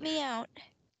man. and shout me out.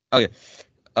 Okay.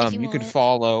 If you You could want.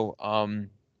 follow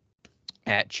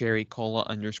at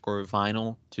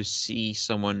cherrycola_vinyl to see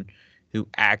someone who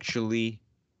actually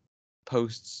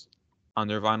posts on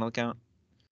their vinyl account.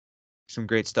 Some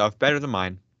great stuff. Better than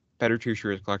mine. Better Tears for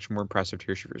Fears collection. More impressive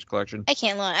Tears for Fears collection. I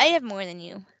can't lie. I have more than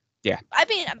you. Yeah. I've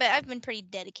been pretty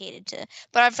dedicated to,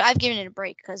 but I've given it a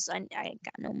break because I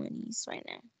got no monies right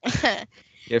now.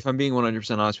 If I'm being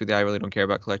 100% honest with you, I really don't care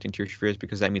about collecting Tears for Fears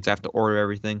because that means I have to order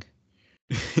everything.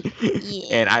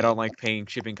 And I don't like paying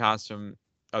shipping costs from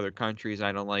other countries.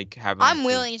 I don't like having. I'm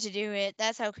willing to do it.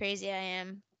 That's how crazy I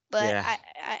am. But Yeah.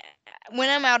 I when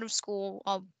I'm out of school,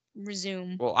 I'll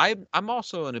resume. Well, I'm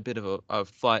also in a bit of a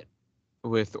flut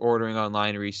with ordering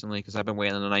online recently because I've been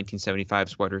waiting on a 1975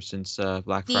 sweater since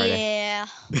Black Friday. Yeah.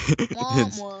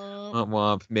 Womp womp. Womp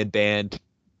womp, mid-band,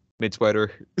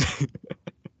 mid-sweater.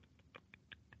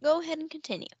 Go ahead and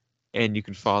continue. And you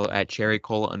can follow at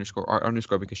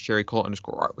cherrycola_art_ because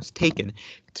cherrycola_art was taken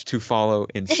to follow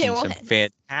and see It some was.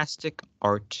 fantastic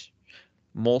art.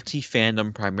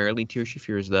 Multi-fandom, primarily Tears for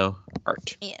Fears, though,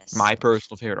 art. Yes. My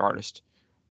personal favorite artist.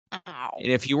 Ow.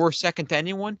 And if you were second to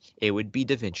anyone, it would be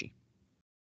Da Vinci.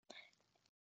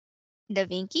 Da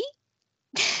Vinci?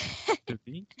 Da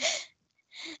Vinci?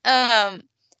 But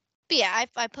yeah,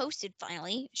 I posted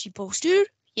finally. She posted?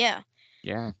 Yeah.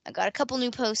 Yeah. I got a couple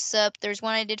new posts up. There's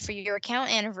one I did for your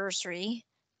account anniversary,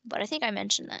 but I think I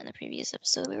mentioned that in the previous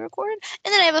episode we recorded.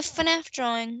 And then I have a FNAF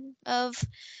drawing of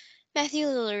Matthew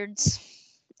Lillard's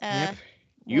Yep.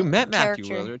 You met Matthew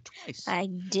character. Lillard twice. I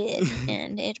did,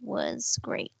 and it was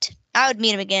great. I would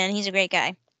meet him again. He's a great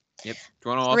guy. Yep. Do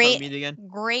you want to know else I would meet again?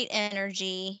 Great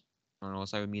energy. Do you want to know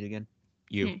else I would meet again?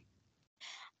 You.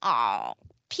 Oh,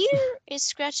 Peter is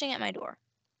scratching at my door.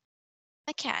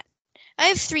 A cat. I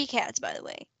have 3 cats, by the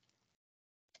way.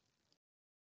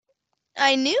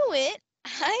 I knew it.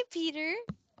 Hi, Peter.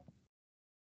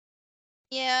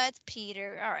 Yeah, it's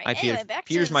Peter. All right. Hi, Anyway, Peter. back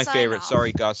Peter's to my the favorite. sign-off.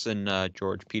 Sorry, Gus and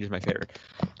George. Peter's my favorite.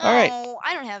 All right. Oh,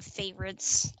 I don't have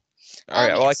favorites. All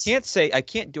right. Well, Yes. I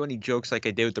can't do any jokes like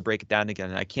I did with the Break It Down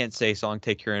again. I can't say song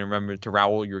Take Care and remember to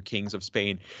Raoul, your kings of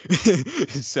Spain.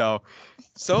 so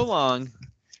long.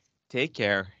 Take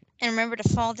care. And remember to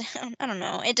fall down. I don't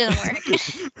know. It doesn't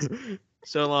work.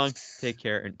 So long. Take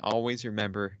care, and always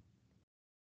remember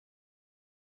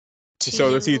to To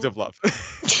sow the seeds of love.